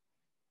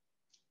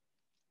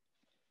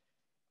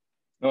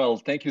 Well,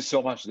 thank you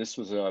so much. This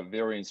was a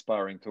very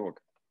inspiring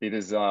talk. It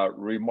is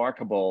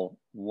remarkable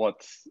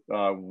what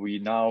we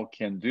now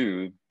can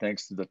do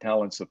thanks to the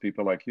talents of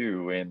people like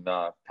you in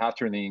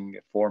patterning,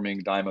 forming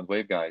diamond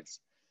waveguides,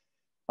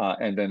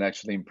 and then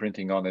actually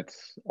imprinting on it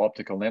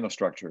optical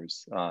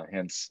nanostructures,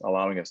 hence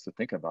allowing us to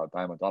think about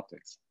diamond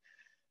optics.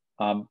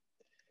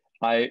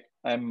 I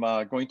am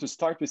going to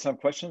start with some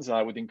questions.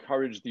 I would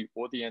encourage the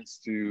audience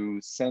to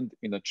send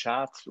in a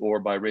chat or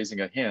by raising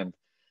a hand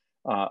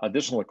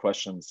additional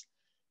questions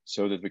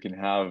so that we can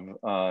have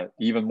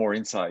even more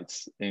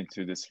insights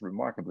into this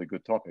remarkably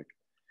good topic.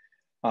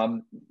 I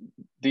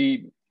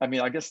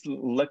guess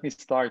let me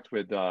start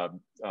with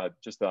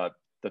just the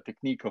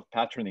technique of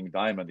patterning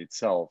diamond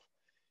itself,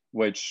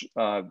 which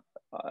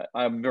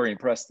I'm very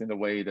impressed in the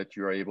way that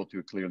you're able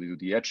to clearly do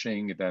the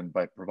etching, then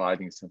by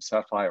providing some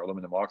sapphire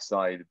aluminum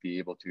oxide, be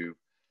able to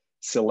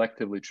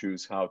selectively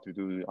choose how to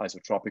do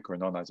isotropic or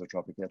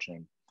non-isotropic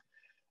etching.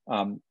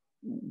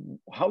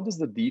 How does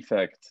the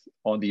defect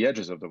on the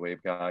edges of the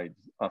waveguide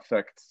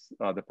affect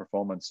the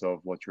performance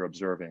of what you're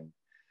observing?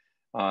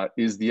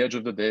 Is the edge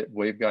of the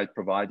waveguide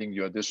providing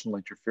you additional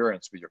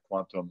interference with your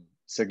quantum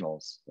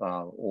signals?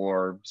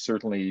 Or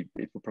certainly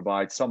it will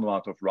provide some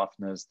amount of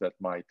roughness that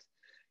might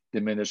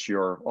diminish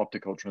your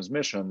optical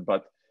transmission,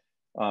 but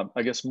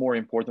I guess more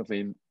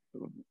importantly,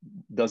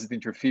 does it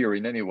interfere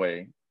in any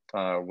way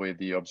with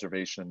the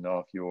observation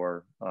of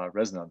your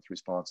resonance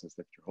responses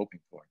that you're hoping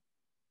for?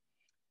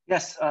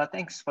 Yes,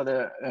 thanks for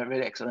the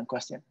really excellent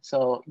question.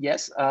 So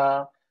yes,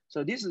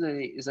 so this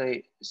is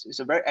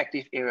a very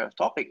active area of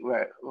topic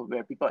where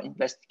people are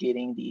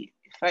investigating the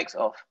effects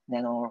of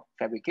nano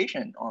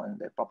fabrication on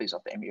the properties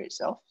of the emitter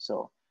itself.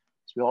 So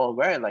as we're all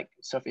aware, like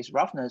surface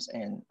roughness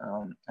and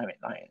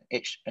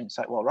edge and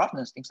sidewall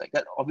roughness, things like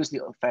that, obviously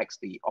affects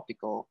the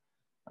optical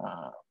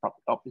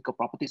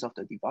properties of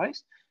the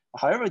device.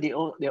 However, there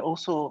are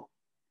also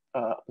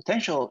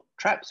potential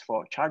traps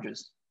for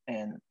charges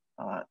and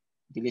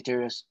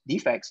deleterious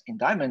defects in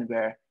diamond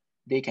where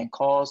they can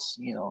cause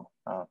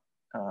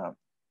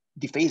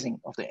dephasing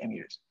of the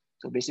emitters.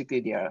 So basically,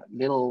 there are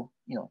little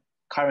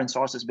current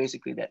sources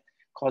basically that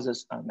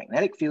causes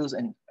magnetic fields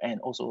and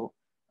also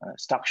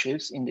stark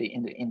shifts in the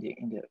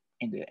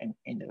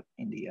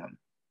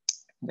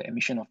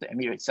emission of the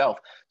emitter itself.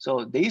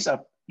 So these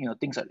are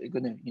things that are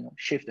going to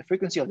shift the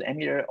frequency of the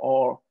emitter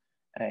or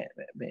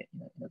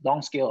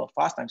long scale or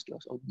fast time scale.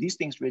 So these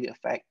things really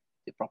affect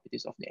the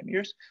properties of the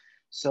emitters.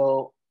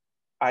 So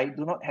I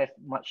do not have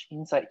much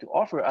insight to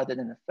offer other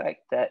than the fact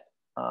that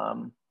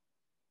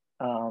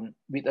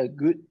with a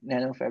good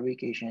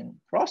nanofabrication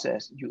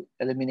process, you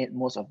eliminate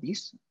most of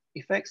these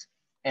effects.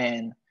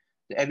 And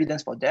the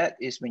evidence for that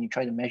is when you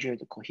try to measure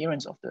the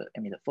coherence of the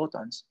emitted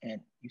photons,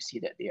 and you see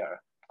that they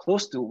are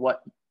close to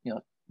what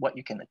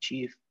you can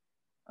achieve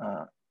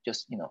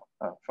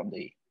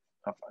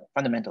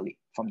fundamentally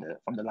from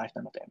the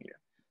lifetime of the emitter.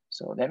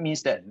 So that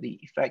means that the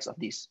effects of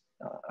this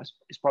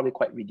is probably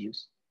quite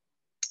reduced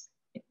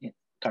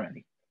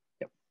currently.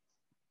 Yep.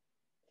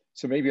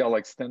 So maybe I'll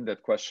extend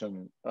that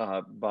question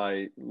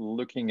by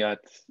looking at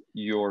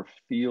your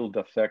field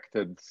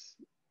affected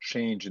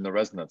change in the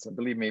resonance. I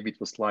believe maybe it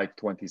was slide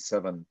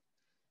 27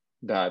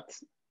 that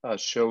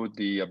showed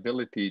the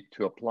ability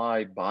to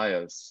apply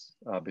bias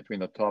between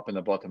the top and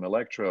the bottom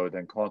electrode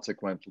and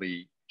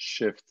consequently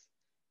shift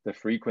the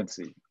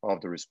frequency of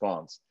the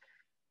response.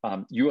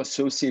 You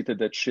associated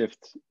that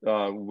shift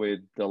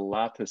with the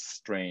lattice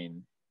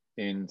strain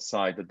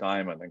inside the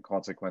diamond and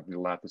consequently the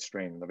lattice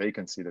strain and the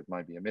vacancy that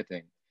might be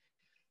emitting,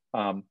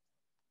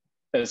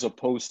 as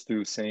opposed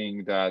to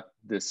saying that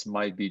this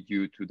might be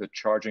due to the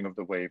charging of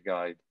the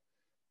waveguide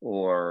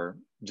or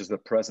just the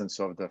presence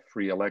of the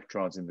free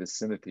electrons in the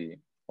vicinity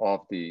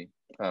of the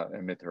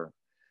emitter.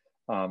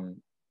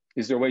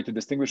 Is there a way to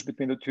distinguish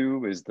between the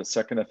two? Is the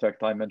second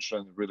effect I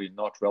mentioned really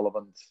not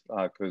relevant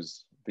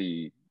because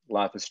the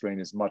lattice strain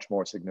is much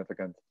more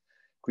significant?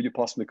 Could you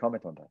possibly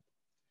comment on that?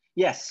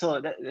 Yes, so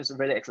that is a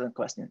really excellent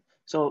question.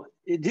 So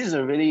this is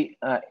a really,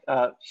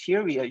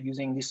 here we are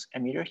using this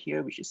emitter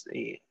here, which is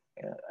I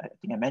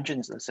think I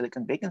mentioned is the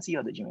silicon vacancy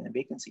or the germanium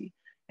vacancy.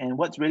 And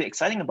what's really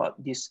exciting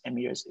about these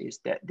emitters is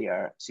that they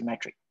are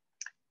symmetric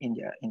in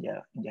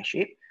their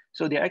shape.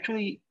 So they're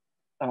actually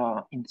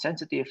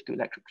insensitive to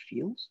electric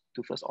fields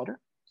to first order.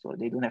 So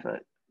they don't have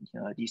a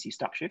DC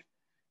stark shift.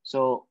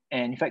 So,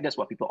 and in fact, that's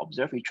what people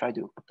observe. We try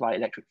to apply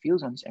electric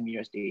fields on these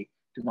emitters. They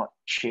do not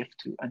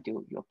shift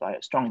until you apply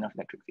a strong enough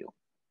electric field.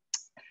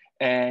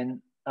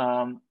 And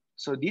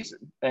so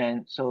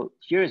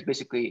here is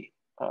basically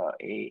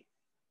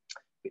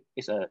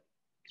it's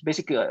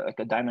basically like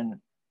a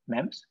diamond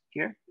MEMS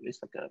here. It's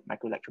like a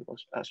microelectrical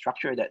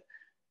structure that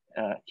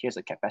here's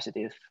a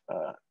capacitive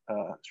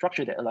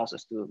structure that allows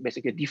us to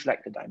basically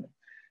deflect the diamond.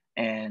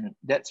 And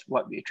that's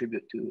what we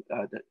attribute to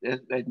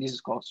this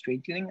is called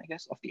strain tuning, I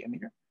guess, of the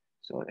emitter.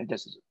 So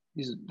this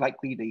is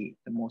likely the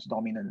most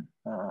dominant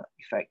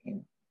effect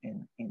in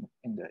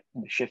the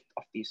shift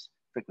of this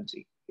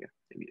frequency here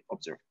that we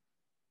observe.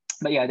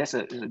 But yeah, that's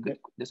a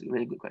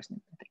really good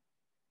question, I think.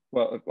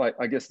 Well,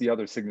 I guess the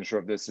other signature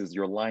of this is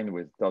your line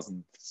width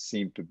doesn't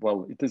seem to,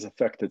 well, it is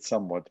affected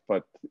somewhat,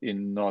 but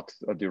in not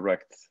a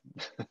direct,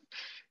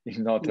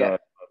 in not a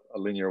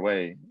linear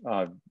way.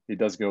 It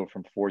does go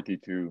from 40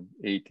 to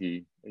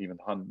 80, even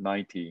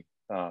 90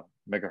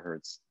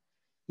 megahertz.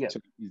 Yeah. So,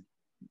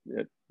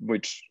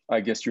 which I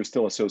guess you're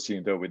still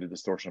associating though with the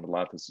distortion of the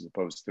lattice as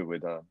opposed to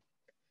with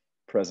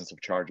presence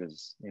of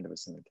charges in the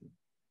vicinity.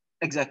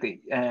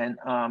 Exactly. And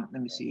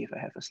let me see if I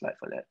have a slide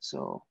for that.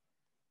 So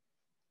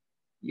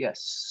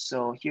yes,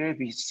 so here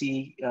we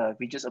see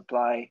we just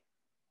apply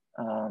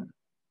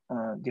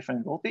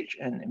different voltage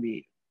and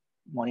we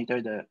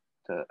monitor the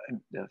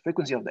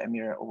frequency of the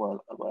emitter over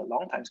a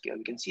long time scale.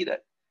 We can see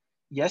that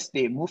yes,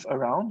 they move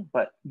around,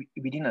 but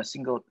within a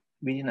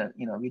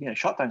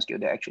short time scale,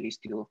 they're actually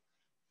still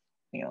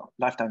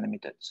lifetime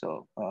limited.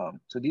 So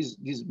so this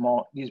is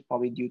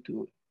probably due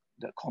to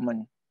the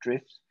common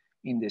drift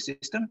in the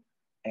system,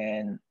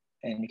 and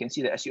you can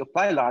see that as you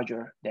apply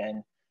larger,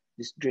 then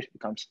this drift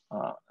becomes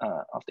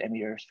of the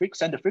emitter's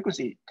center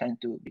frequency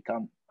tend to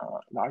become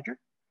larger,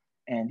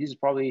 and this is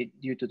probably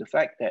due to the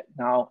fact that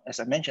now, as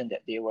I mentioned,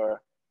 that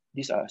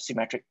these are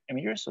symmetric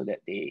emitters, so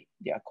that they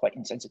are quite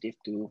insensitive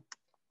to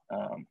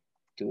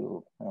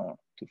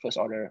first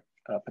order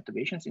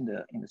perturbations in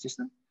the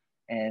system.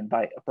 And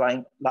by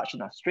applying large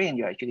enough strain,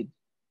 you're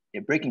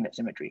breaking that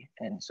symmetry.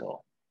 And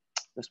so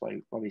that's why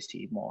you probably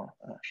see more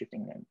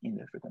shifting in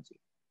the frequency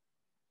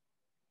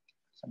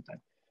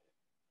sometimes.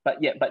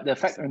 But yeah, but the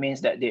fact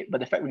remains that the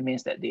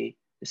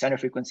center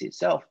frequency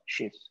itself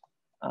shifts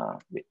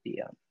with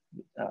the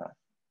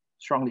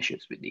strongly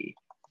shifts with the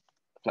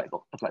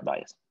applied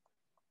bias.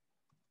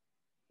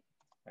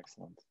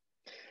 Excellent.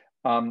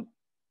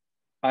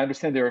 I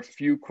understand there are a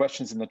few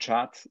questions in the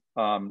chat.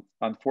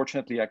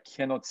 Unfortunately, I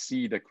cannot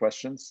see the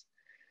questions.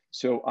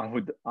 So I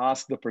would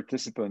ask the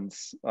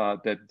participants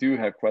that do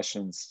have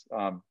questions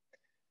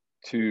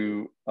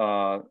to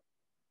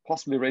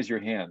possibly raise your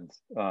hand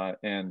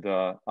and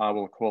I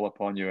will call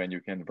upon you and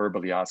you can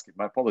verbally ask it.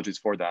 My apologies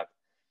for that,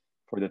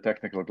 for the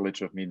technical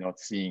glitch of me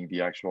not seeing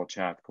the actual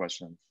chat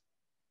questions.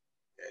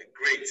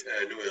 Great,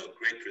 Noel,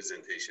 great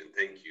presentation.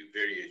 Thank you,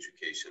 very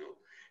educational.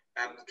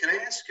 Can I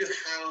ask you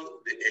how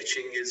the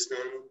etching is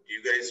done? Do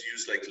you guys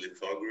use like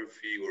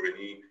lithography or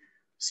any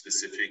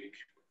specific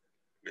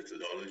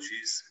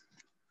methodologies?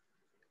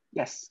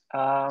 Yes,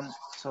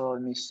 so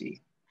let me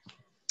see.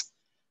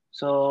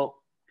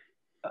 So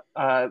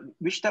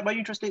which type are you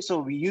interested in? So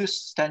we use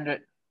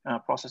standard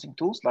processing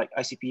tools like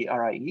ICP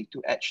RIE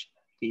to etch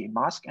the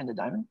mask and the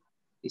diamond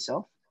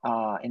itself.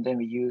 And then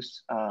we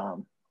use,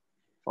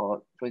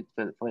 for the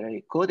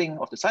coating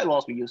of the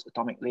sidewalls, we use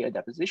atomic layer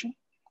deposition.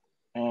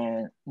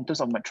 And in terms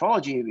of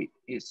metrology,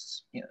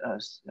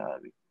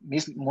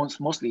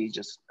 mostly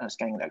just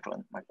scanning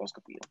electron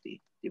microscopy of the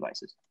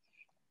devices.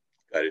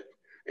 Got it.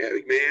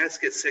 May I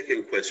ask a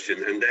second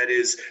question? And that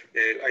is,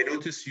 I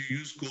noticed you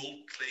use gold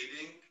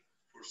plating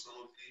for some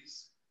of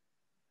these.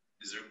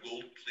 Is there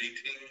gold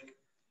plating?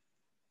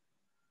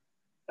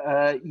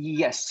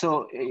 Yes.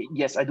 So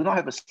yes, I do not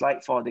have a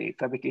slide for the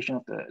fabrication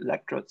of the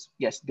electrodes.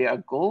 Yes, they are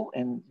gold,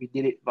 and we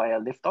did it via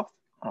liftoff,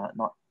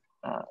 not.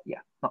 I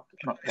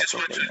just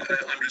want to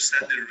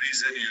understand the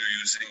reason you're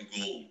using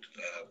gold.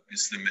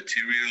 It's the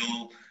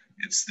material,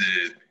 it's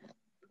the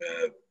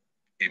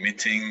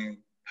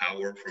emitting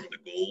power from the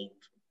gold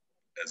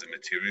as a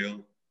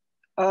material?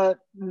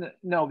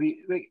 No,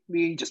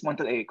 we just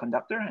wanted a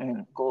conductor,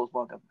 and gold is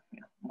one of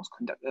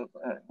the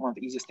one of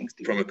the easiest things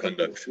to from a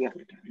conductor.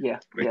 Yeah.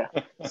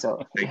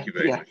 So thank you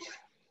very much.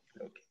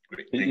 Okay,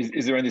 great.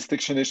 Is there any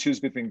stiction issues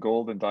between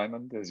gold and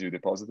diamond as you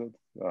deposited?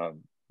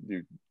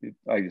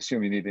 I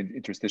assume you need an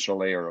interstitial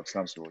layer of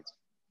some sort.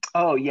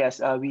 Oh yes,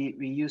 we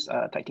use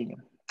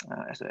titanium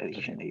as an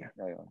adhesion layer.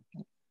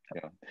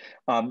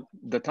 Yeah.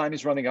 The time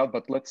is running out,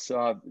 but let's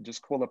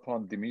just call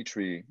upon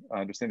Dimitri.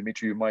 I understand,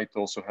 Dimitri, you might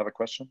also have a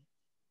question.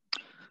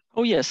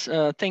 Oh, yes,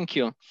 thank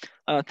you.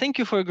 Thank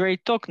you for a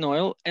great talk,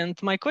 Noel.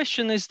 And my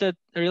question is that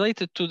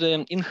related to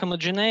the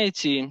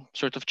inhomogeneity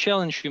sort of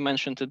challenge you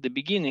mentioned at the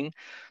beginning.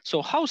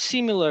 So how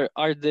similar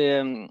are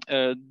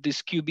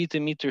these qubit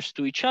emitters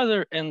to each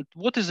other? And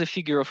what is a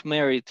figure of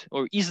merit,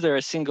 or is there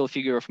a single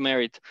figure of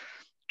merit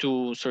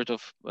to sort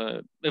of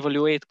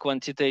evaluate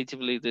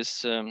quantitatively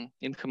this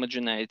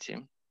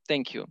inhomogeneity?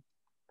 Thank you.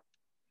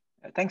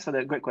 Thanks for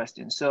the great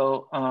question.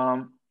 So,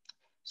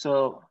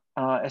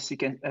 as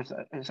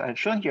I've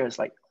shown here, it's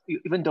like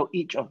even though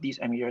each of these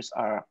emitters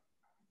are,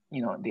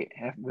 they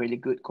have really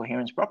good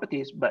coherence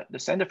properties, but the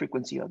center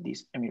frequency of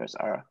these emitters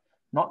are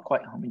not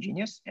quite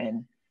homogeneous.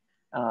 And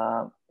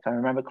if I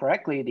remember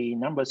correctly, the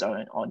numbers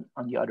are on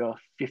the order of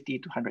 50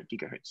 to 100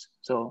 gigahertz.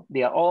 So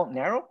they are all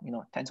narrow,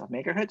 tens of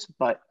megahertz,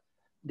 but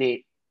their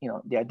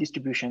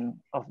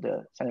distribution of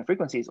the center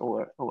frequency is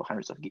over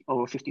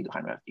 50 to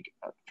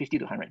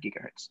 100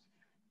 gigahertz.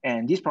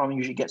 And this problem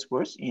usually gets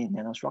worse in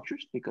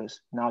nanostructures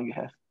because now you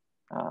have,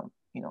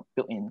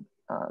 built-in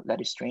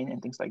lattice strain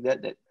and things like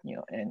that,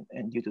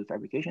 and due to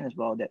fabrication as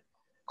well, that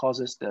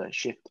causes the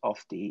shift of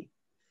the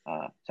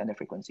center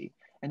frequency.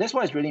 And that's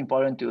why it's really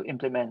important to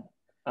implement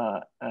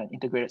an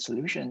integrated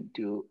solution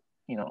to,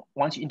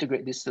 once you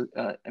integrate these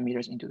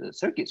emitters into the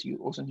circuits, you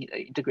also need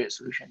an integrated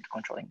solution to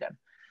controlling them.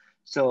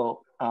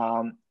 So,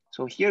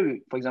 so here,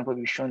 for example,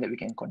 we've shown that we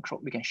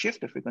can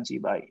shift the frequency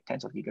by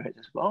tens of gigahertz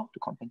as well to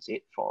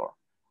compensate for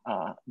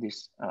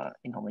this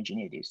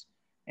inhomogeneities.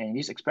 And in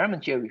this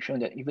experiment here, we've shown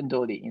that even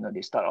though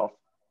they start off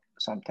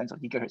some tens of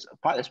gigahertz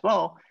apart as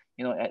well,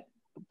 at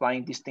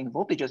applying distinct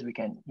voltages, we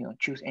can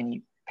choose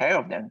any pair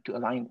of them to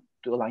align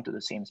to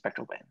the same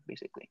spectral band,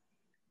 basically.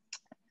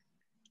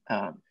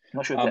 Not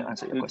sure if that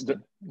answered your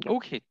question.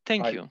 Okay,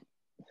 thank you.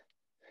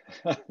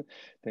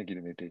 Thank you,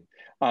 Dimitri.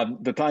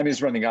 The time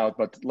is running out,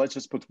 but let's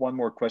just put one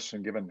more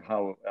question, given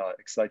how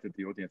excited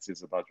the audience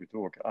is about your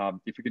talk.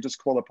 If you could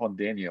just call upon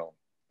Daniel.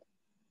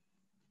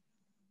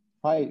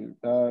 Hi,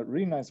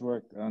 really nice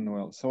work,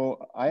 Noel.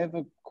 So I have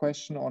a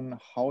question on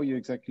how you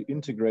exactly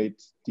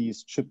integrate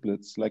these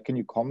chiplets. Like, can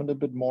you comment a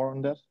bit more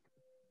on that?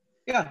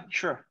 Yeah,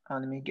 sure.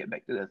 Let me get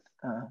back to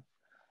that.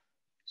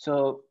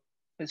 So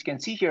as you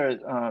can see here,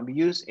 we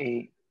use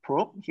a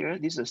probe here.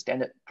 This is a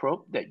standard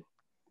probe that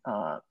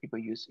people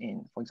use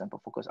in, for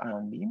example, focused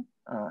ion beam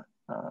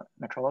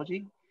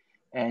metrology.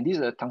 And this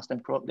is a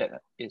tungsten probe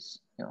that is,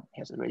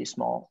 has a really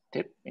small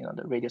tip.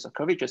 The radius of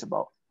curvature is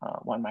about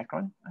 1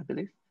 micron, I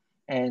believe.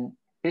 And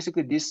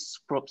basically, this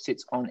probe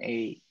sits on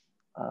a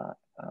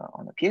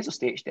piezo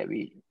stage that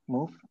we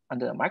move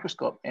under a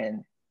microscope.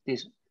 And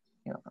this,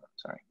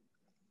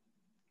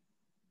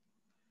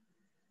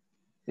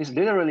 this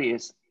literally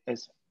is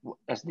as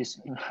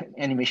this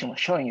animation was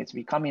showing. It's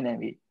we come in and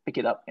we pick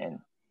it up and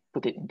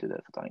put it into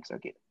the photonic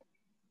circuit.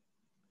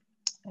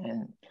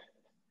 And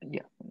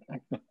yeah,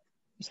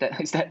 is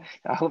that?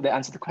 I hope that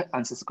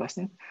answers the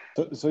question.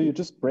 So you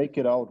just break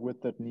it out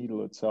with that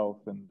needle itself,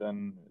 and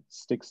then it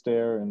sticks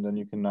there, and then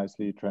you can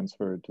nicely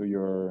transfer it to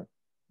your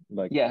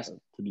to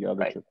the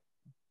other chip.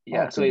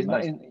 Yeah, so it's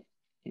nice.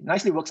 It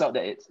nicely works out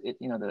that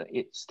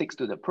it sticks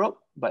to the probe,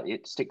 but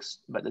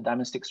the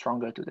diamond sticks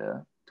stronger to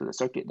the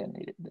circuit than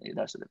it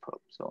does to the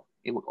probe. So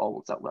it all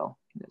works out well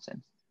in that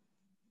sense.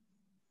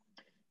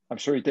 I'm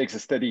sure it takes a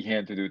steady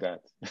hand to do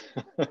that.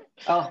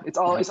 Oh, it's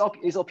all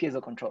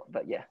piezo control,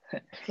 but yeah.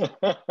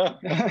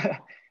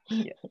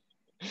 Yeah.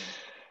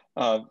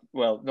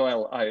 Well,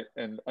 Noel,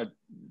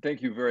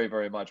 thank you very,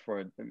 very much for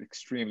an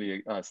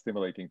extremely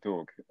stimulating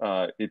talk.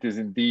 It is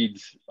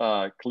indeed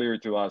clear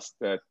to us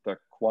that the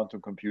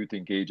quantum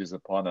computing age is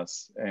upon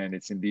us, and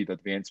it's indeed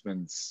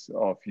advancements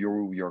of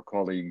your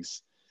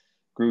colleagues,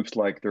 groups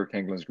like Dirk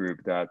England's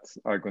group, that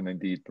are going to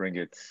indeed bring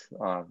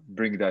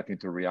that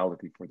into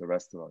reality for the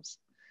rest of us.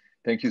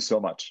 Thank you so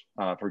much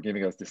for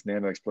giving us this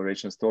Nano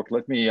Explorations talk.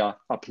 Let me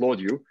applaud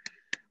you.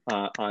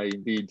 I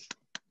indeed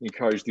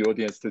encourage the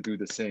audience to do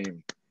the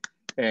same.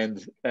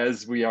 And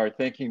as we are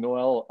thanking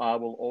Noel, I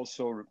will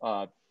also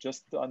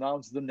just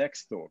announce the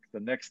next talk. The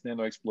next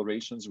Nano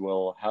Explorations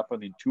will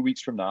happen in 2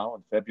 weeks from now,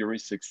 on February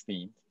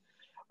 16th.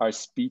 Our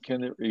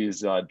speaker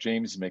is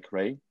James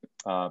McRae,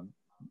 a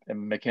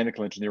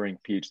mechanical engineering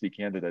PhD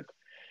candidate.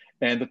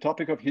 And the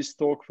topic of his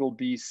talk will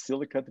be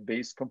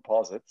silicate-based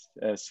composites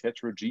as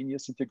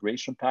heterogeneous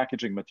integration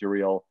packaging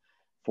material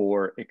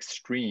for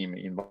extreme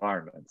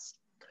environments.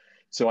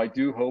 So I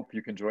do hope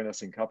you can join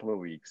us in a couple of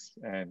weeks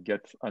and get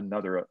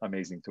another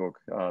amazing talk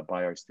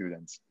by our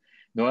students.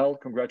 Noel,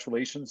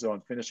 congratulations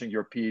on finishing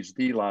your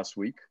PhD last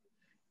week.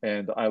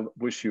 And I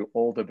wish you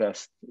all the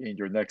best in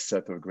your next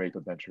set of great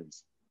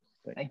adventures.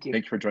 Thank you.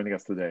 Thank you for joining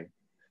us today.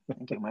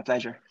 Thank you, my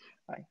pleasure.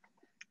 Bye.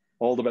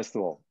 All the best to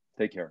all.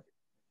 Take care.